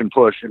and push and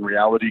push, and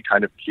reality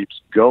kind of keeps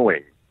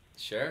going.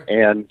 Sure.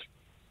 And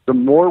the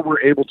more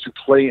we're able to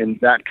play in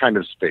that kind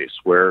of space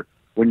where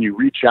when you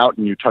reach out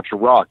and you touch a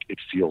rock, it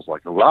feels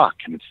like a rock,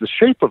 and it's the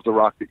shape of the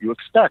rock that you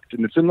expect,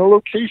 and it's in the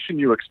location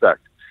you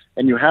expect,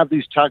 and you have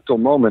these tactile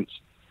moments,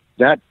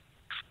 that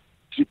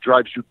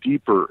drives you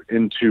deeper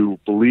into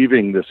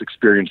believing this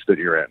experience that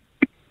you're in.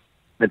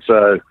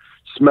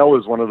 Smell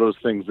is one of those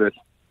things that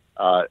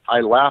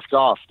I laughed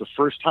off the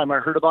first time I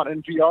heard about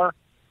NVR.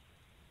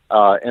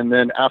 And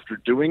then after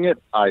doing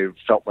it, I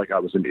felt like I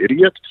was an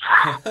idiot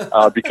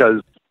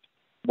because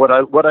what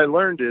I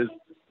learned is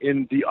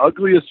in the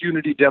ugliest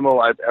Unity demo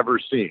I've ever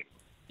seen,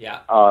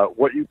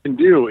 what you can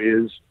do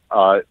is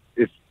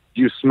if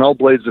you smell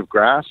blades of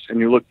grass and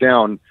you look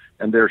down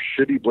and they're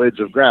shitty blades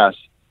of grass,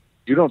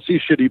 you don't see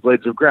shitty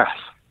blades of grass.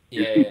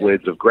 You see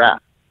blades of grass.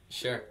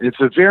 Sure.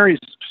 It's a very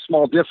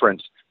small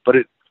difference, but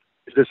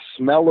the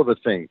smell of a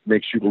thing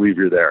makes you believe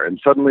you're there. And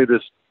suddenly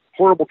this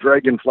horrible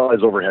dragon flies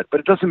overhead, but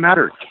it doesn't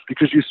matter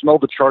because you smell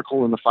the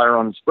charcoal and the fire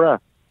on its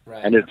breath,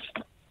 and it's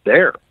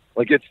there.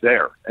 Like, it's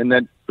there. And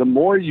then the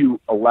more you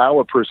allow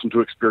a person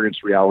to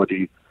experience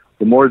reality,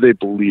 the more they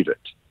believe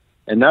it.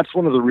 And that's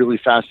one of the really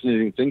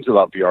fascinating things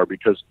about VR,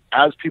 because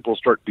as people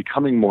start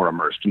becoming more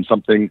immersed in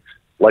something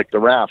like the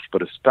Raft,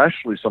 but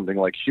especially something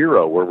like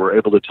Hero, where we're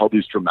able to tell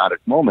these dramatic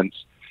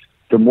moments,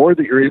 the more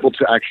that you're able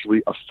to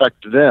actually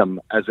affect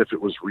them as if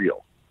it was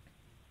real.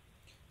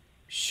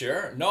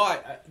 Sure. No,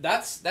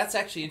 that's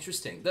actually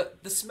interesting.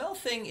 The smell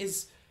thing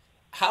is,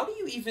 how do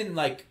you even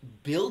like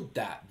build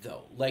that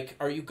though? Like,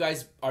 are you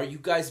guys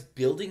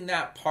building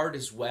that part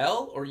as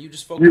well, or are you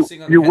just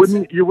focusing on the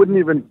headset? You wouldn't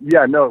even.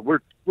 Yeah, no,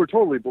 we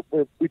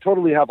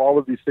totally have all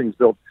of these things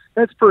built.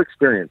 And it's per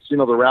experience. You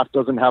know, the Raft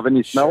doesn't have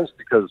any smells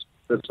because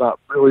that's not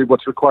really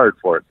what's required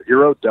for it. The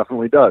Hero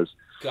definitely does.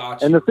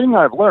 Gotcha. And the thing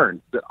I've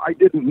learned that I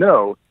didn't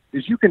know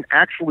is you can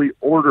actually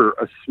order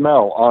a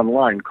smell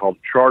online called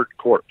charred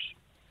corpse.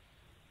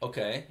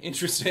 Okay,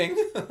 interesting.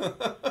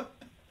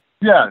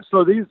 Yeah,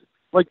 so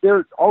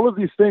all of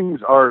these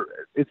things are.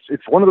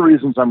 It's one of the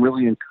reasons I'm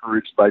really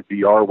encouraged by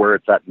VR where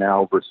it's at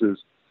now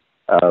versus,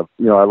 I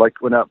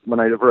like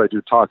whenever I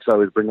do talks, I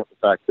always bring up the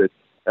fact that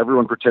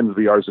everyone pretends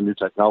VR is a new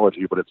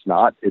technology, but it's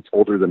not. It's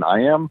older than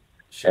I am,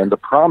 and the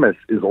promise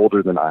is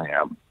older than I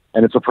am.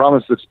 And it's a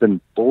promise that's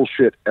been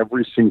bullshit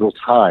every single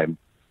time.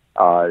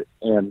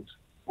 And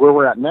where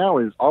we're at now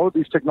is all of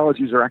these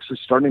technologies are actually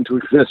starting to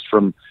exist,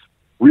 from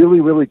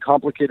really, really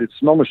complicated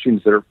smell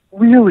machines that are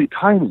really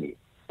tiny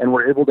and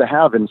we're able to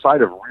have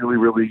inside of really,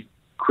 really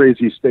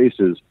crazy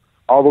spaces,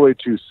 all the way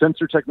to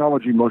sensor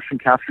technology, motion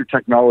capture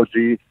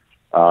technology,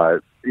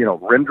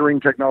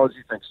 rendering technology,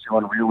 thanks to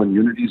Unreal and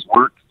Unity's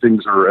work.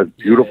 Things are as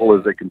beautiful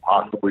as they can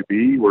possibly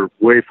be. We're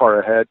way far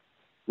ahead.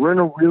 We're in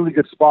a really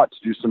good spot to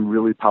do some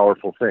really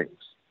powerful things.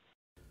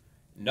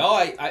 No,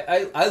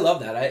 I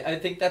love that. I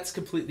think that's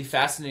completely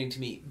fascinating to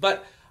me.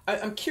 But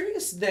I'm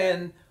curious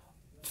then,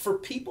 for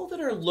people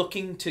that are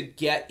looking to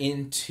get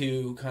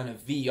into kind of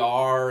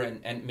VR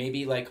and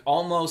maybe like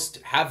almost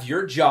have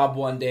your job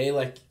one day,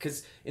 like,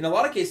 because in a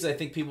lot of cases I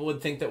think people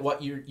would think that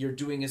what you're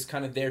doing is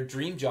kind of their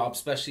dream job,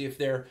 especially if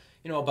they're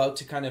about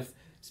to kind of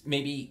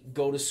maybe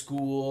go to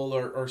school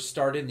or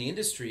start in the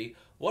industry.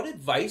 What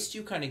advice do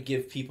you kind of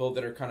give people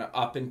that are kind of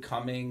up and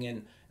coming,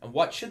 and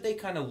what should they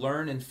kind of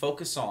learn and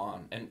focus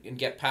on and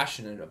get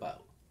passionate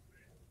about?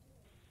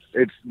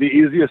 It's the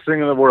easiest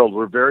thing in the world.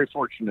 We're very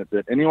fortunate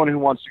that anyone who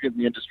wants to get in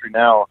the industry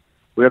now,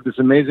 we have this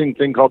amazing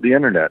thing called the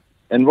internet.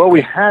 And while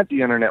we had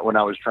the internet when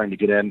I was trying to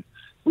get in,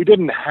 we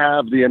didn't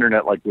have the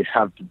internet like we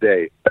have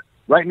today.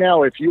 Right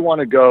now, if you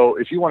want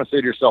to say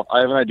to yourself,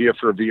 I have an idea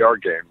for a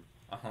VR game,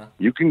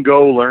 you can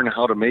go learn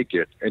how to make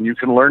it, and you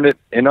can learn it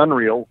in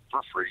Unreal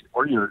for free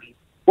or Unity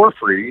for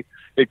free.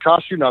 It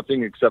costs you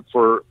nothing except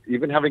for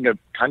even having a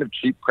kind of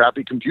cheap,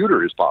 crappy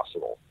computer is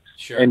possible.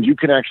 Sure. And you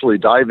can actually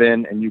dive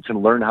in and you can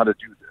learn how to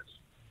do this.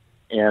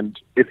 And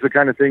it's the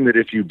kind of thing that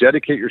if you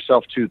dedicate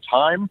yourself to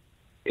time,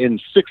 in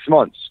 6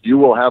 months, you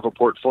will have a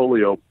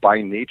portfolio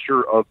by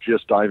nature of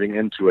just diving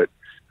into it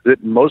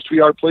that most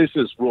VR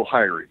places will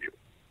hire you.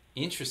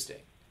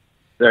 Interesting.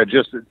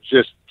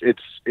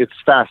 It's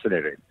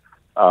fascinating.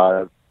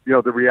 The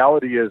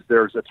reality is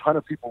there's a ton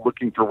of people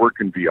looking for work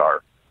in VR,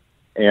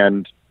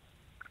 and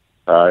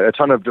a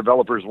ton of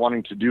developers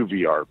wanting to do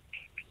VR.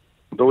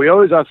 But we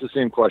always ask the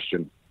same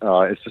question.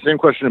 It's the same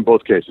question in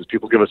both cases.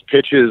 People give us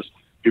pitches.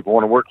 People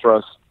want to work for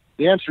us.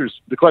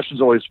 The question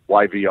is always,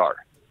 why VR?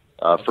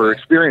 For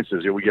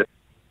experiences,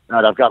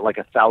 I've got like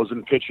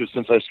 1,000 pitches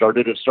since I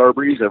started at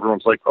Starbreeze.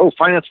 Everyone's like, oh,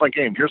 finance my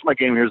game. Here's my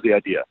game. Here's the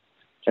idea.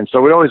 And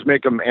so we always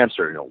make them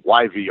answer,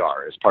 why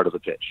VR as part of the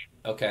pitch.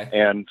 Okay.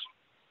 And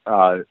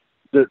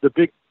the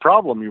big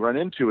problem you run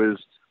into is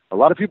a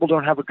lot of people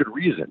don't have a good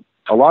reason.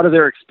 A lot of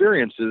their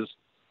experiences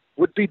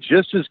would be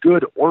just as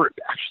good or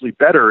actually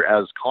better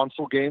as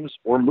console games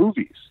or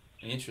movies.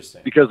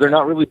 Interesting. Because they're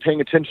not really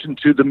paying attention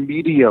to the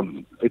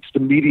medium. It's the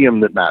medium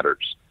that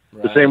matters.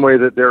 Right. The same way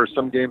that there are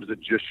some games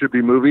that just should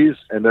be movies,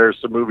 and there are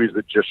some movies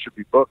that just should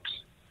be books.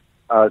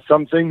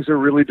 Some things are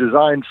really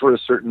designed for a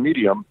certain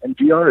medium, and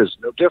VR is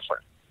no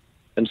different.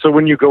 And so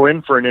when you go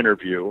in for an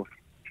interview,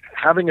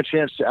 having a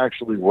chance to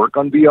actually work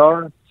on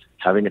VR,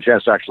 having a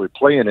chance to actually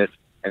play in it,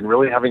 and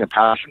really having a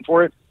passion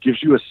for it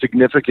gives you a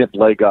significant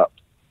leg up.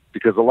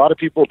 Because a lot of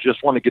people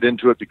just want to get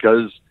into it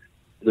because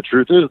the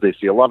truth is they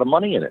see a lot of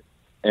money in it.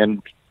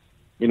 And,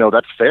 you know,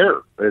 that's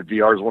fair.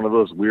 VR is one of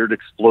those weird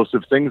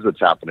explosive things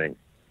that's happening.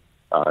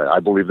 I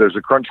believe there's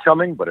a crunch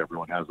coming, but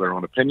everyone has their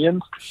own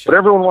opinions. Sure. But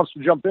everyone wants to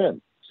jump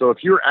in. So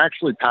if you're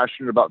actually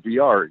passionate about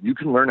VR, you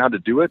can learn how to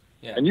do it,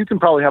 and you can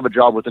probably have a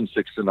job within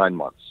 6 to 9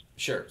 months.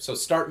 Sure. So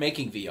start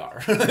making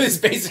VR is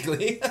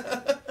basically,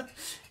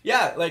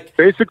 yeah, like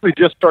basically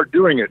just start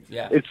doing it.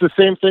 Yeah. It's the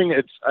same thing.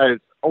 It's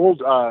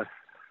old.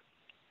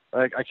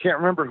 I can't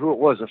remember who it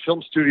was. A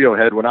film studio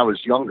head when I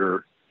was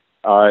younger.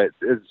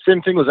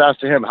 Same thing was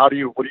asked to him. What do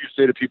you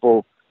say to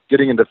people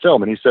getting into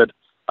film? And he said,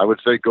 I would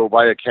say go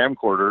buy a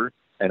camcorder,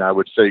 and I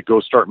would say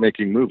go start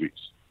making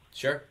movies.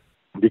 Sure.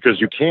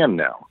 Because you can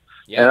now.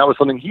 Yeah. And that was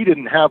something he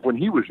didn't have when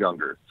he was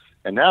younger.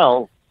 And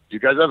now you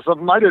guys have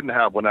something I didn't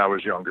have when I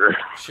was younger.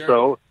 Sure.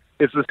 So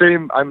it's the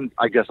same.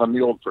 I guess I'm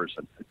the old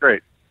person.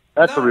 Great.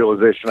 That's the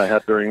realization I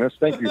had during this.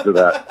 Thank you for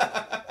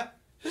that.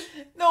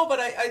 No, but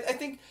I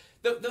think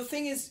the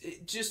thing is,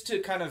 just to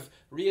kind of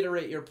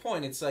reiterate your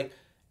point, it's like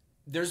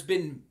there's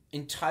been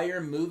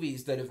entire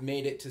movies that have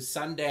made it to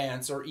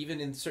Sundance or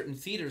even in certain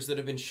theaters that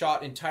have been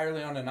shot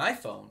entirely on an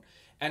iPhone.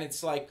 And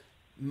it's like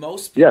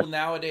most people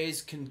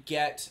nowadays can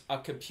get a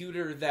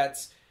computer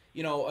that's,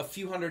 you know, a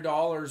few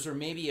 $100s or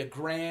maybe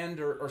 $1,000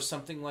 or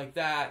something like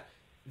that,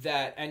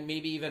 and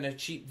maybe even a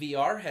cheap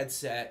VR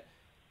headset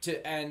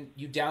and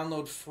you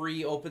download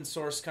free open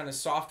source kind of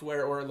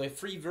software or a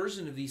free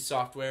version of these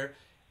software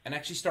and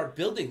actually start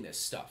building this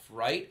stuff,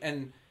 right?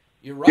 And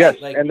you're right. Yes,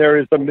 like, and there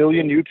is a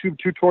million YouTube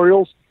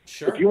tutorials.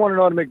 Sure. If you want to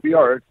know how to make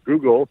VR,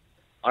 Google,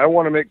 I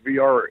want to make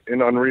VR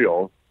in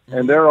Unreal,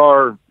 and there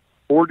are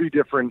 40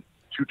 different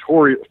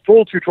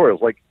full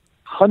tutorials, like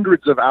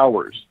hundreds of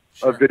hours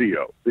of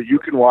video that you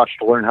can watch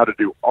to learn how to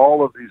do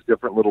all of these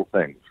different little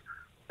things.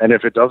 And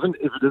if it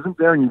isn't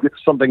there and you get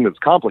something that's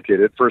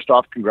complicated, first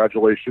off,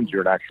 congratulations,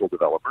 you're an actual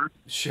developer.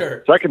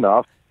 Sure. Second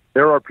off,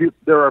 there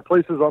are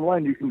places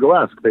online you can go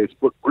ask,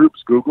 Facebook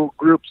groups, Google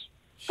groups,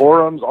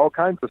 forums, all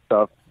kinds of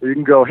stuff, where you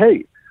can go,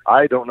 hey,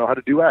 I don't know how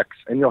to do X,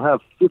 and you'll have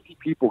 50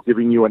 people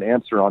giving you an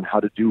answer on how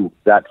to do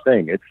that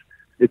thing.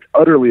 It's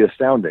utterly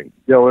astounding.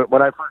 You know,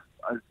 when I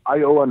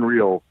owe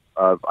Unreal,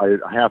 I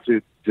have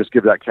to just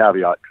give that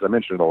caveat because I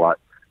mentioned it a lot.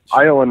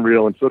 I owe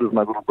Unreal, and so does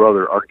my little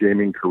brother, our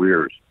gaming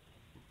careers.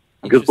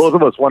 Because both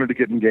of us wanted to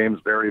get in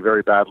games very,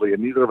 very badly,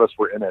 and neither of us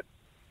were in it.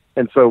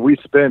 And so we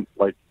spent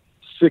like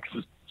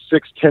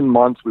 10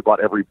 months. We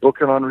bought every book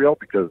in Unreal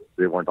because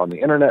they weren't on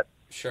the internet.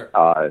 Sure.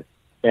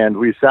 And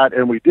we sat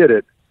and we did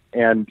it.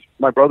 And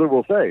my brother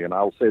will say, and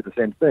I'll say the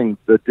same thing,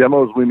 the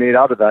demos we made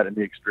out of that and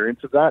the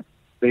experience of that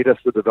made us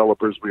the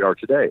developers we are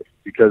today,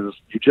 because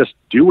you just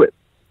do it.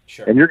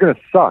 Sure. And you're going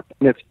to suck,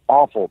 and it's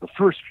awful. The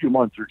first few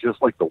months are just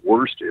like the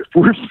worst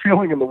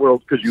feeling in the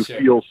world because you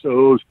feel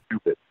so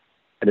stupid.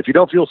 And if you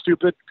don't feel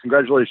stupid,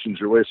 congratulations,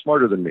 you're way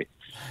smarter than me.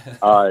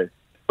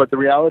 But the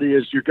reality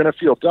is you're going to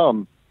feel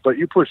dumb, but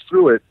you push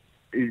through it,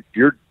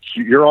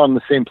 you're on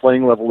the same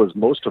playing level as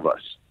most of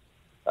us.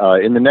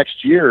 In the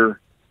next year,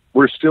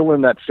 we're still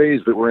in that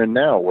phase that we're in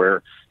now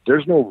where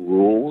there's no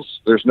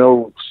rules, there's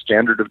no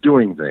standard of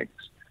doing things.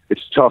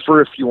 It's tougher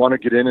if you want to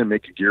get in and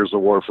make a Gears of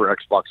War for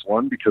Xbox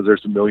One because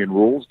there's a million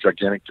rules,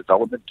 gigantic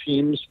development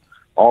teams,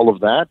 all of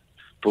that.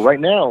 But right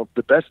now,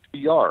 the best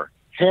VR,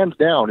 hands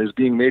down, is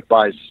being made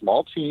by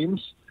small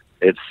teams.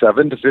 It's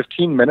 7 to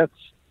 15 minutes,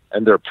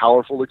 and they're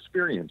powerful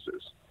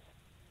experiences.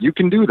 You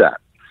can do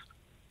that.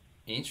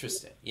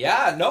 Interesting.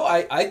 Yeah, no,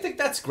 I think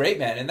that's great,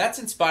 man, and that's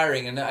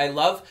inspiring. And I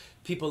love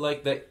people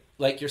like that,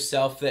 like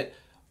yourself, that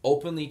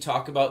openly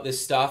talk about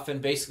this stuff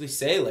and basically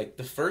say, like,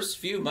 the first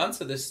few months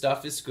of this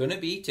stuff is going to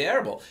be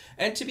terrible.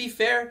 And to be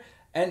fair,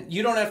 and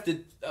you don't have to,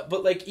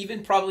 but like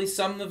even probably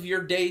some of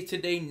your day to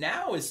day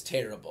now is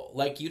terrible.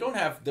 Like you don't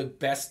have the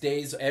best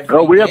days every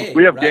day.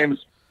 We have right?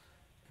 games.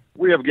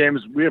 We have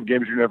games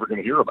you're never going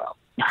to hear about.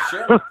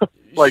 Sure.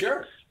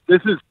 Sure.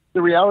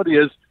 The reality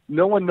is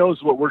no one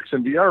knows what works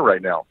in VR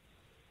right now.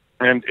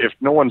 And if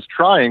no one's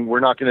trying,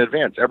 we're not going to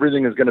advance.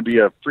 Everything is going to be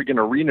a freaking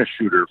arena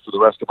shooter for the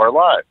rest of our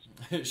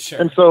lives.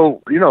 Sure. And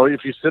so, you know,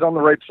 if you sit on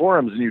the right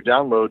forums and you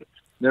download,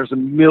 there's a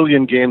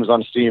million games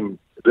on Steam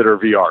that are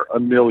VR, a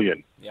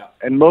million. Yeah.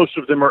 And most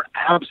of them are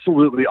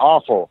absolutely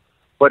awful.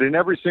 But in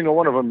every single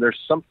one of them, there's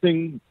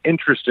something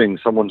interesting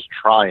someone's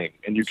trying,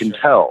 and you can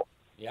tell.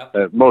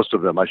 Yep. Most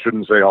of them. I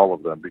shouldn't say all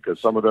of them, because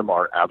some of them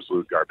are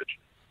absolute garbage.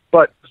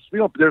 But, you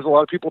know, there's a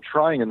lot of people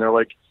trying, and they're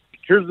like,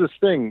 here's this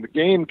thing. The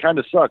game kind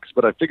of sucks,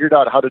 but I figured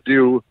out how to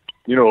do,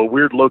 you know, a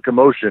weird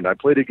locomotion. I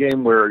played a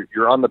game where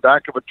you're on the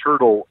back of a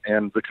turtle,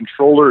 and the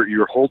controller,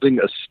 you're holding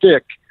a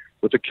stick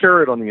with a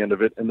carrot on the end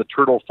of it, and the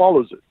turtle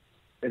follows it.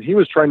 And he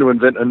was trying to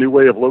invent a new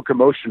way of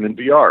locomotion in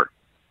VR.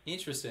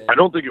 Interesting. I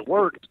don't think it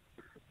worked.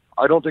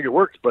 I don't think it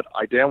worked, but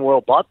I damn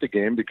well bought the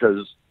game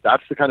because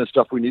that's the kind of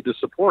stuff we need to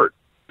support.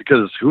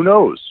 Because who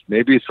knows?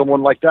 Maybe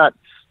someone like that's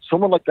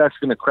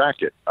going to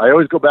crack it. I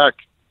always go back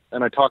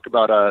and I talk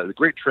about The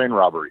Great Train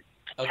Robbery.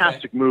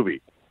 Fantastic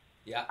movie.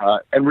 Yeah.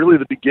 And really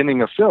the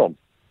beginning of film.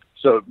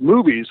 So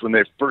movies, when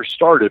they first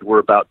started, were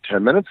about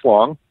 10 minutes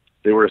long.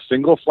 They were a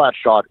single flat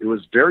shot. It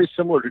was very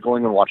similar to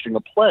going and watching a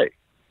play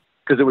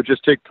because it would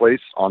just take place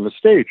on the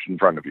stage in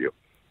front of you.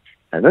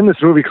 And then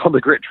this movie called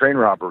The Great Train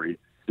Robbery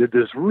did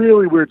this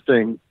really weird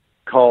thing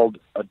called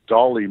a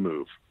dolly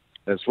move.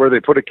 It's where they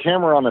put a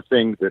camera on a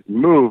thing that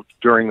moved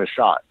during the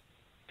shot.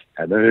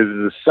 And then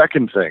there's a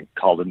second thing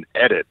called an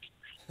edit,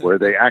 where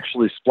they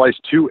actually splice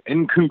two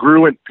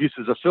incongruent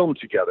pieces of film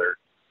together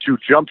to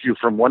jump you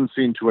from one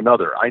scene to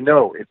another. I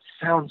know, it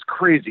sounds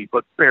crazy,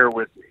 but bear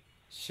with me.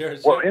 Sure.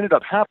 What ended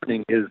up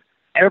happening is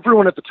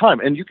everyone at the time,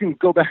 and you can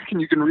go back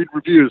and you can read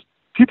reviews,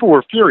 people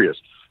were furious.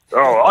 Oh,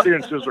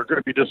 audiences are going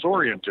to be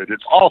disoriented.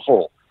 It's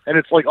awful. And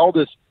it's like all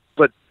this,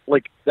 but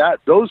like that,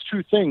 those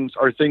two things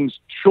are things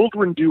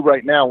children do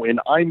right now in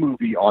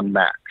iMovie on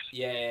Macs.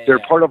 They're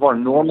part of our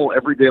normal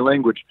everyday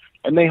language,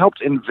 and they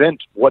helped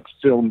invent what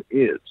film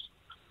is.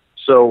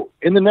 So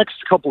in the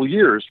next couple of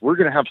years, we're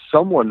going to have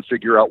someone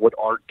figure out what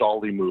our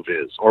dolly move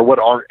is or what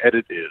our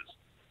edit is.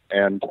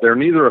 And they're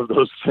neither of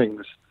those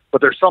things, but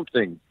they're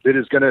something that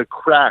is going to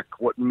crack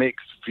what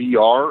makes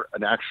VR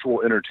an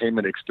actual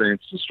entertainment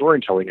experience and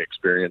storytelling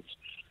experience.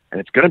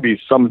 And it's going to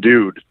be some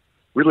dude.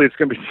 Really, it's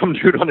going to be some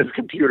dude on his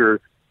computer,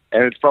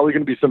 and it's probably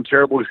going to be some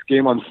terrible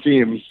game on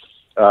Steam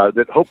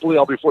that hopefully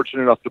I'll be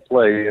fortunate enough to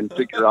play and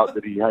figure out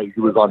that he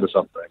was onto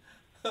something.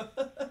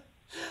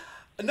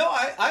 No,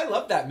 I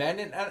love that, man.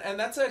 And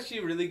that's actually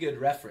a really good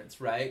reference,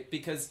 right?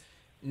 Because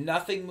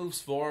nothing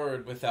moves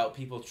forward without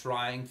people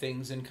trying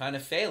things and kind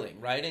of failing,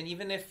 right? And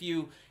even if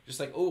you just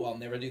like, oh, I'll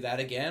never do that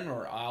again,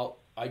 or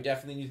I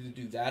definitely need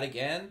to do that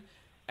again,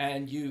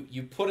 and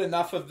you put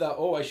enough of the,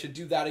 oh, I should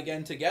do that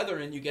again together,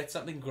 and you get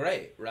something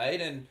great,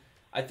 right? And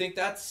I think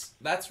that's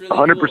really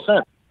 100%.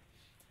 Cool.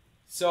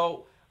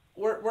 So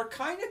we're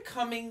kind of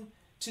coming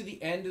to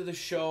the end of the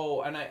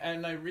show, and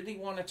I really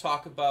want to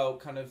talk about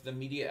kind of the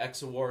Media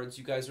X Awards.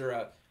 You guys are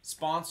a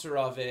sponsor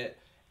of it,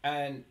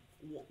 and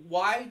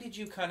why did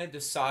you kind of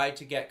decide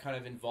to get kind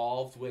of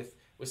involved with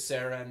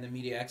Sarah and the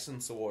Media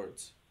Excellence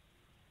Awards?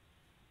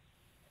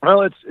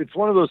 Well, it's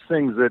one of those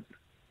things that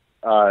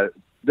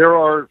there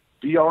are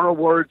VR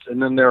awards and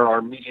then there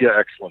are Media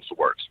Excellence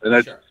Awards,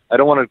 and sure. I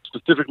don't want to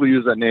specifically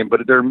use that name,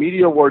 but there are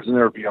Media Awards and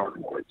there are VR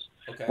awards.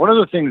 Okay. One of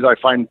the things I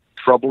find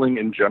troubling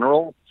in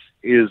general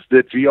is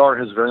that VR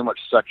has very much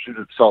sectioned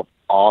itself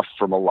off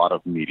from a lot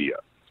of media.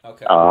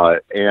 Okay.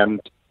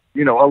 And,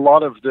 you know, a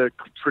lot of the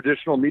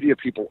traditional media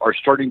people are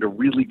starting to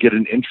really get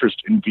an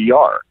interest in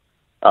VR.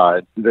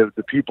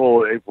 The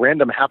people,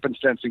 random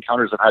happenstance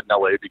encounters I've had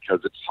in LA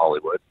because it's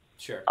Hollywood.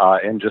 Sure.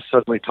 And just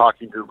suddenly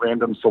talking to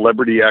random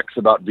celebrity X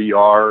about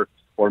VR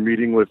or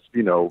meeting with,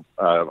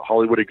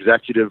 Hollywood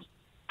executive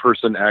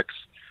person X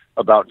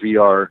about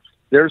VR.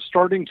 They're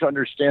starting to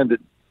understand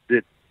that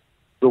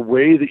the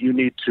way that you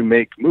need to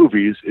make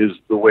movies is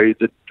the way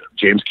that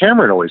James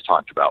Cameron always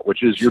talked about,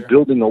 which is you're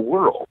building a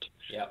world.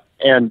 Yeah.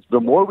 And the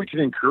more we can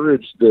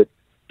encourage that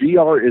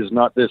VR is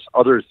not this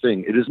other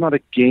thing, it is not a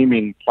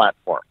gaming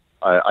platform.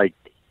 I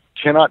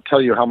cannot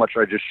tell you how much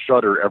I just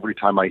shudder every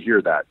time I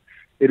hear that.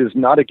 It is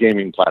not a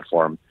gaming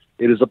platform.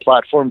 It is a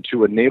platform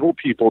to enable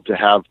people to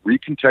have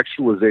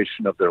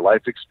recontextualization of their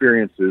life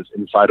experiences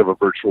inside of a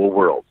virtual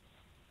world.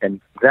 And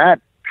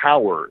that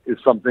power is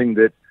something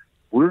that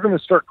we're going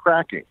to start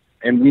cracking.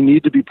 And we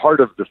need to be part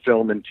of the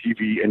film and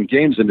TV and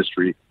games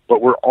industry,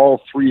 but we're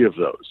all three of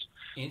those.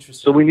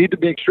 Interesting. So we need to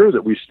make sure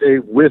that we stay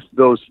with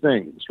those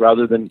things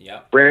rather than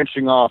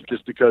branching off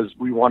just because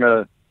we want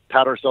to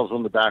pat ourselves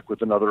on the back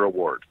with another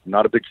award. I'm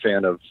not a big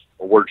fan of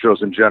award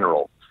shows in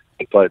general,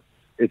 but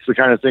it's the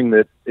kind of thing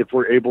that if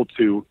we're able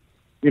to,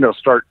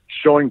 start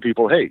showing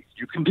people, hey,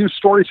 you can do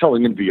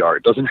storytelling in VR.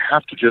 It doesn't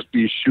have to just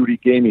be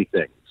shooty, gamey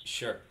things.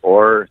 Sure.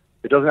 Or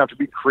it doesn't have to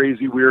be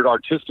crazy, weird,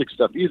 artistic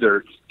stuff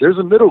either. There's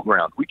a middle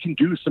ground. We can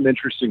do some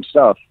interesting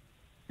stuff.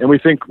 And we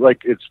think,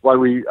 it's why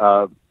we,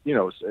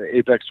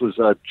 Apex was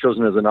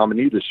chosen as a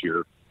nominee this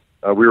year.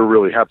 We were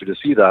really happy to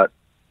see that.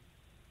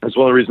 That's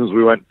one of the reasons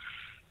we went,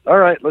 all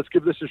right, let's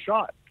give this a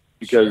shot.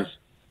 Because,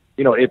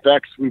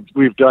 Apex,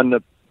 we've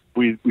done,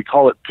 we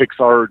call it Pixar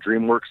or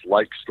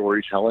DreamWorks-like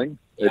storytelling.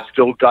 Yeah. It's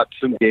still got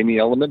some gamey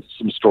elements,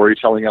 some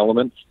storytelling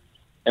elements.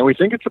 And we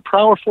think it's a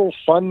powerful,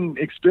 fun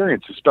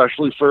experience,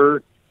 especially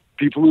for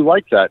people who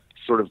like that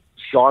sort of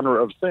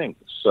genre of things.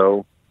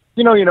 So,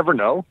 you never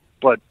know,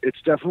 but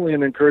it's definitely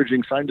an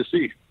encouraging sign to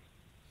see.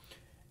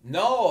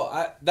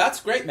 No,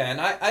 that's great, man.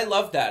 I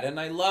love that. And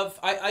I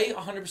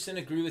 100%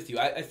 agree with you.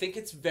 I think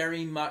it's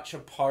very much a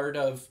part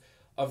of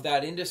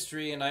that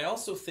industry. And I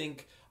also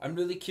think I'm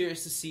really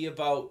curious to see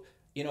about,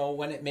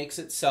 when it makes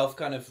itself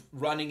kind of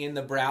running in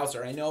the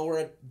browser. I know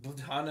we're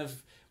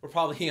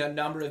probably a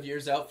number of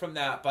years out from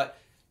that, but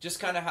just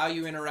kind of how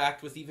you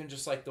interact with even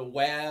just like the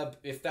web,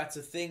 if that's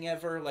a thing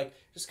ever, like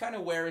just kind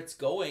of where it's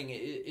going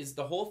is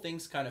the whole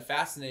thing's kind of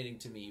fascinating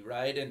to me,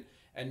 right?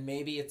 And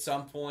maybe at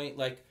some point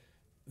like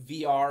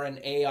VR and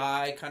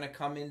AI kind of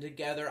come in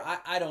together.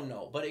 I don't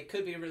know, but it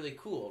could be really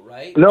cool,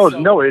 right?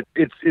 No,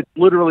 it's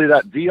literally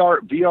that.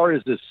 VR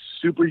is this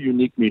super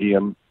unique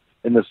medium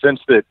in the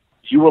sense that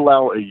you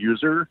allow a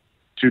user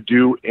to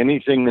do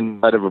anything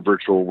inside of a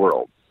virtual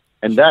world,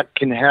 and that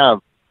can have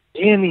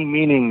any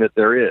meaning that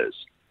there is.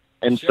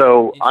 And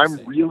so I'm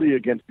really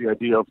against the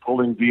idea of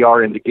pulling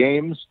VR into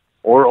games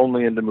or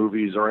only into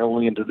movies or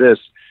only into this.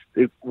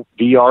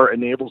 VR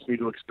enables me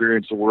to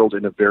experience the world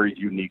in a very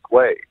unique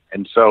way.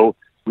 And so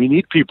we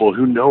need people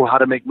who know how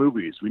to make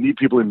movies. We need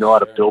people who know how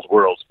to build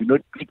worlds. We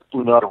need people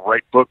who know how to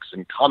write books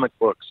and comic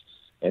books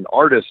and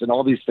artists and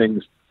all these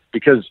things,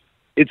 because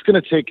it's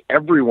going to take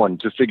everyone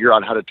to figure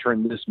out how to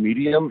turn this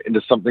medium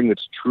into something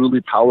that's truly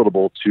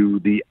palatable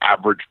to the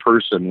average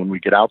person when we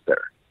get out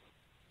there.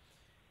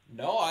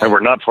 And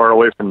we're not far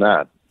away from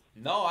that.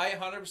 No, I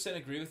 100%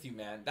 agree with you,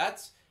 man.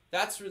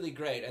 That's really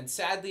great. And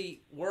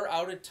sadly, we're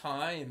out of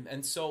time.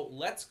 And so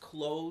let's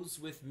close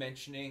with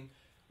mentioning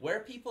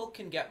where people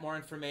can get more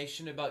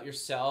information about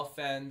yourself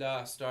and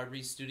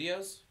Starbreeze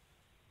Studios.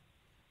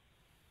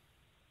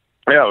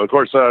 Yeah, of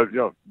course,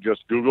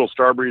 just Google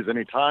Starbreeze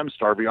anytime,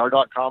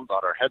 StarVR.com,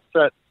 got our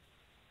headset.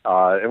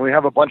 And we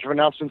have a bunch of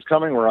announcements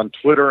coming. We're on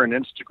Twitter and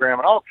Instagram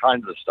and all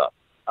kinds of stuff.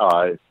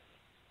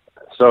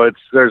 So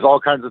there's all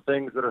kinds of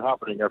things that are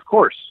happening. Of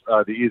course,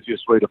 the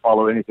easiest way to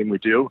follow anything we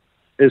do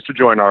is to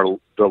join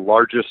the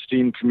largest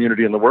Steam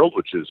community in the world,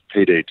 which is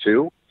Payday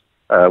 2.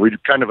 We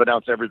kind of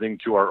announce everything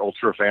to our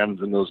Ultra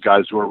fans and those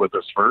guys who are with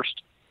us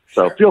first.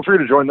 So feel free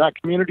to join that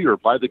community or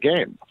buy the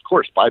game. Of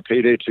course, buy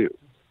Payday 2.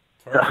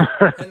 No,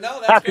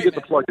 that's have great, to get man.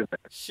 the plug in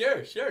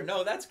there. Sure.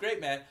 No, that's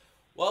great, man.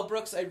 Well,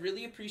 Brooks, I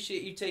really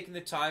appreciate you taking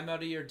the time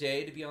out of your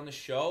day to be on the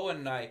show,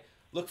 and I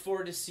look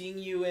forward to seeing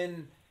you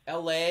in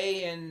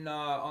LA and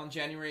on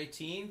January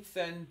 18th.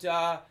 And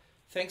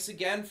thanks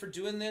again for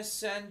doing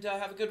this, and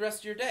have a good rest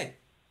of your day.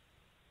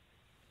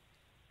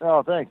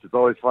 Oh, thanks. It's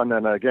always fun.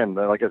 And again,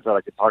 like I said,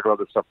 I could talk about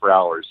this stuff for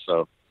hours.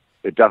 So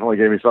it definitely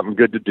gave me something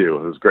good to do.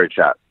 It was a great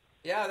chat.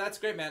 Yeah, that's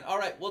great, man. All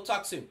right, we'll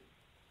talk soon.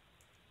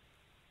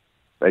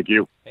 Thank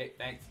you. Hey,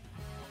 thanks.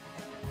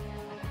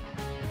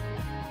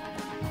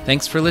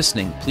 Thanks for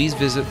listening. Please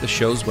visit the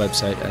show's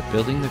website at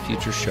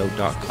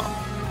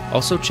buildingthefutureshow.com.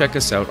 Also check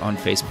us out on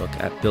Facebook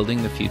at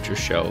Building the Future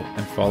Show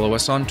and follow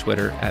us on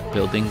Twitter at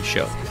Building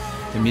Show.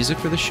 The music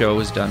for the show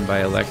is done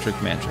by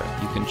Electric Mantra.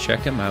 You can check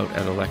him out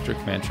at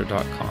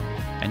electricmantra.com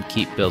and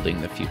keep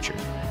building the future.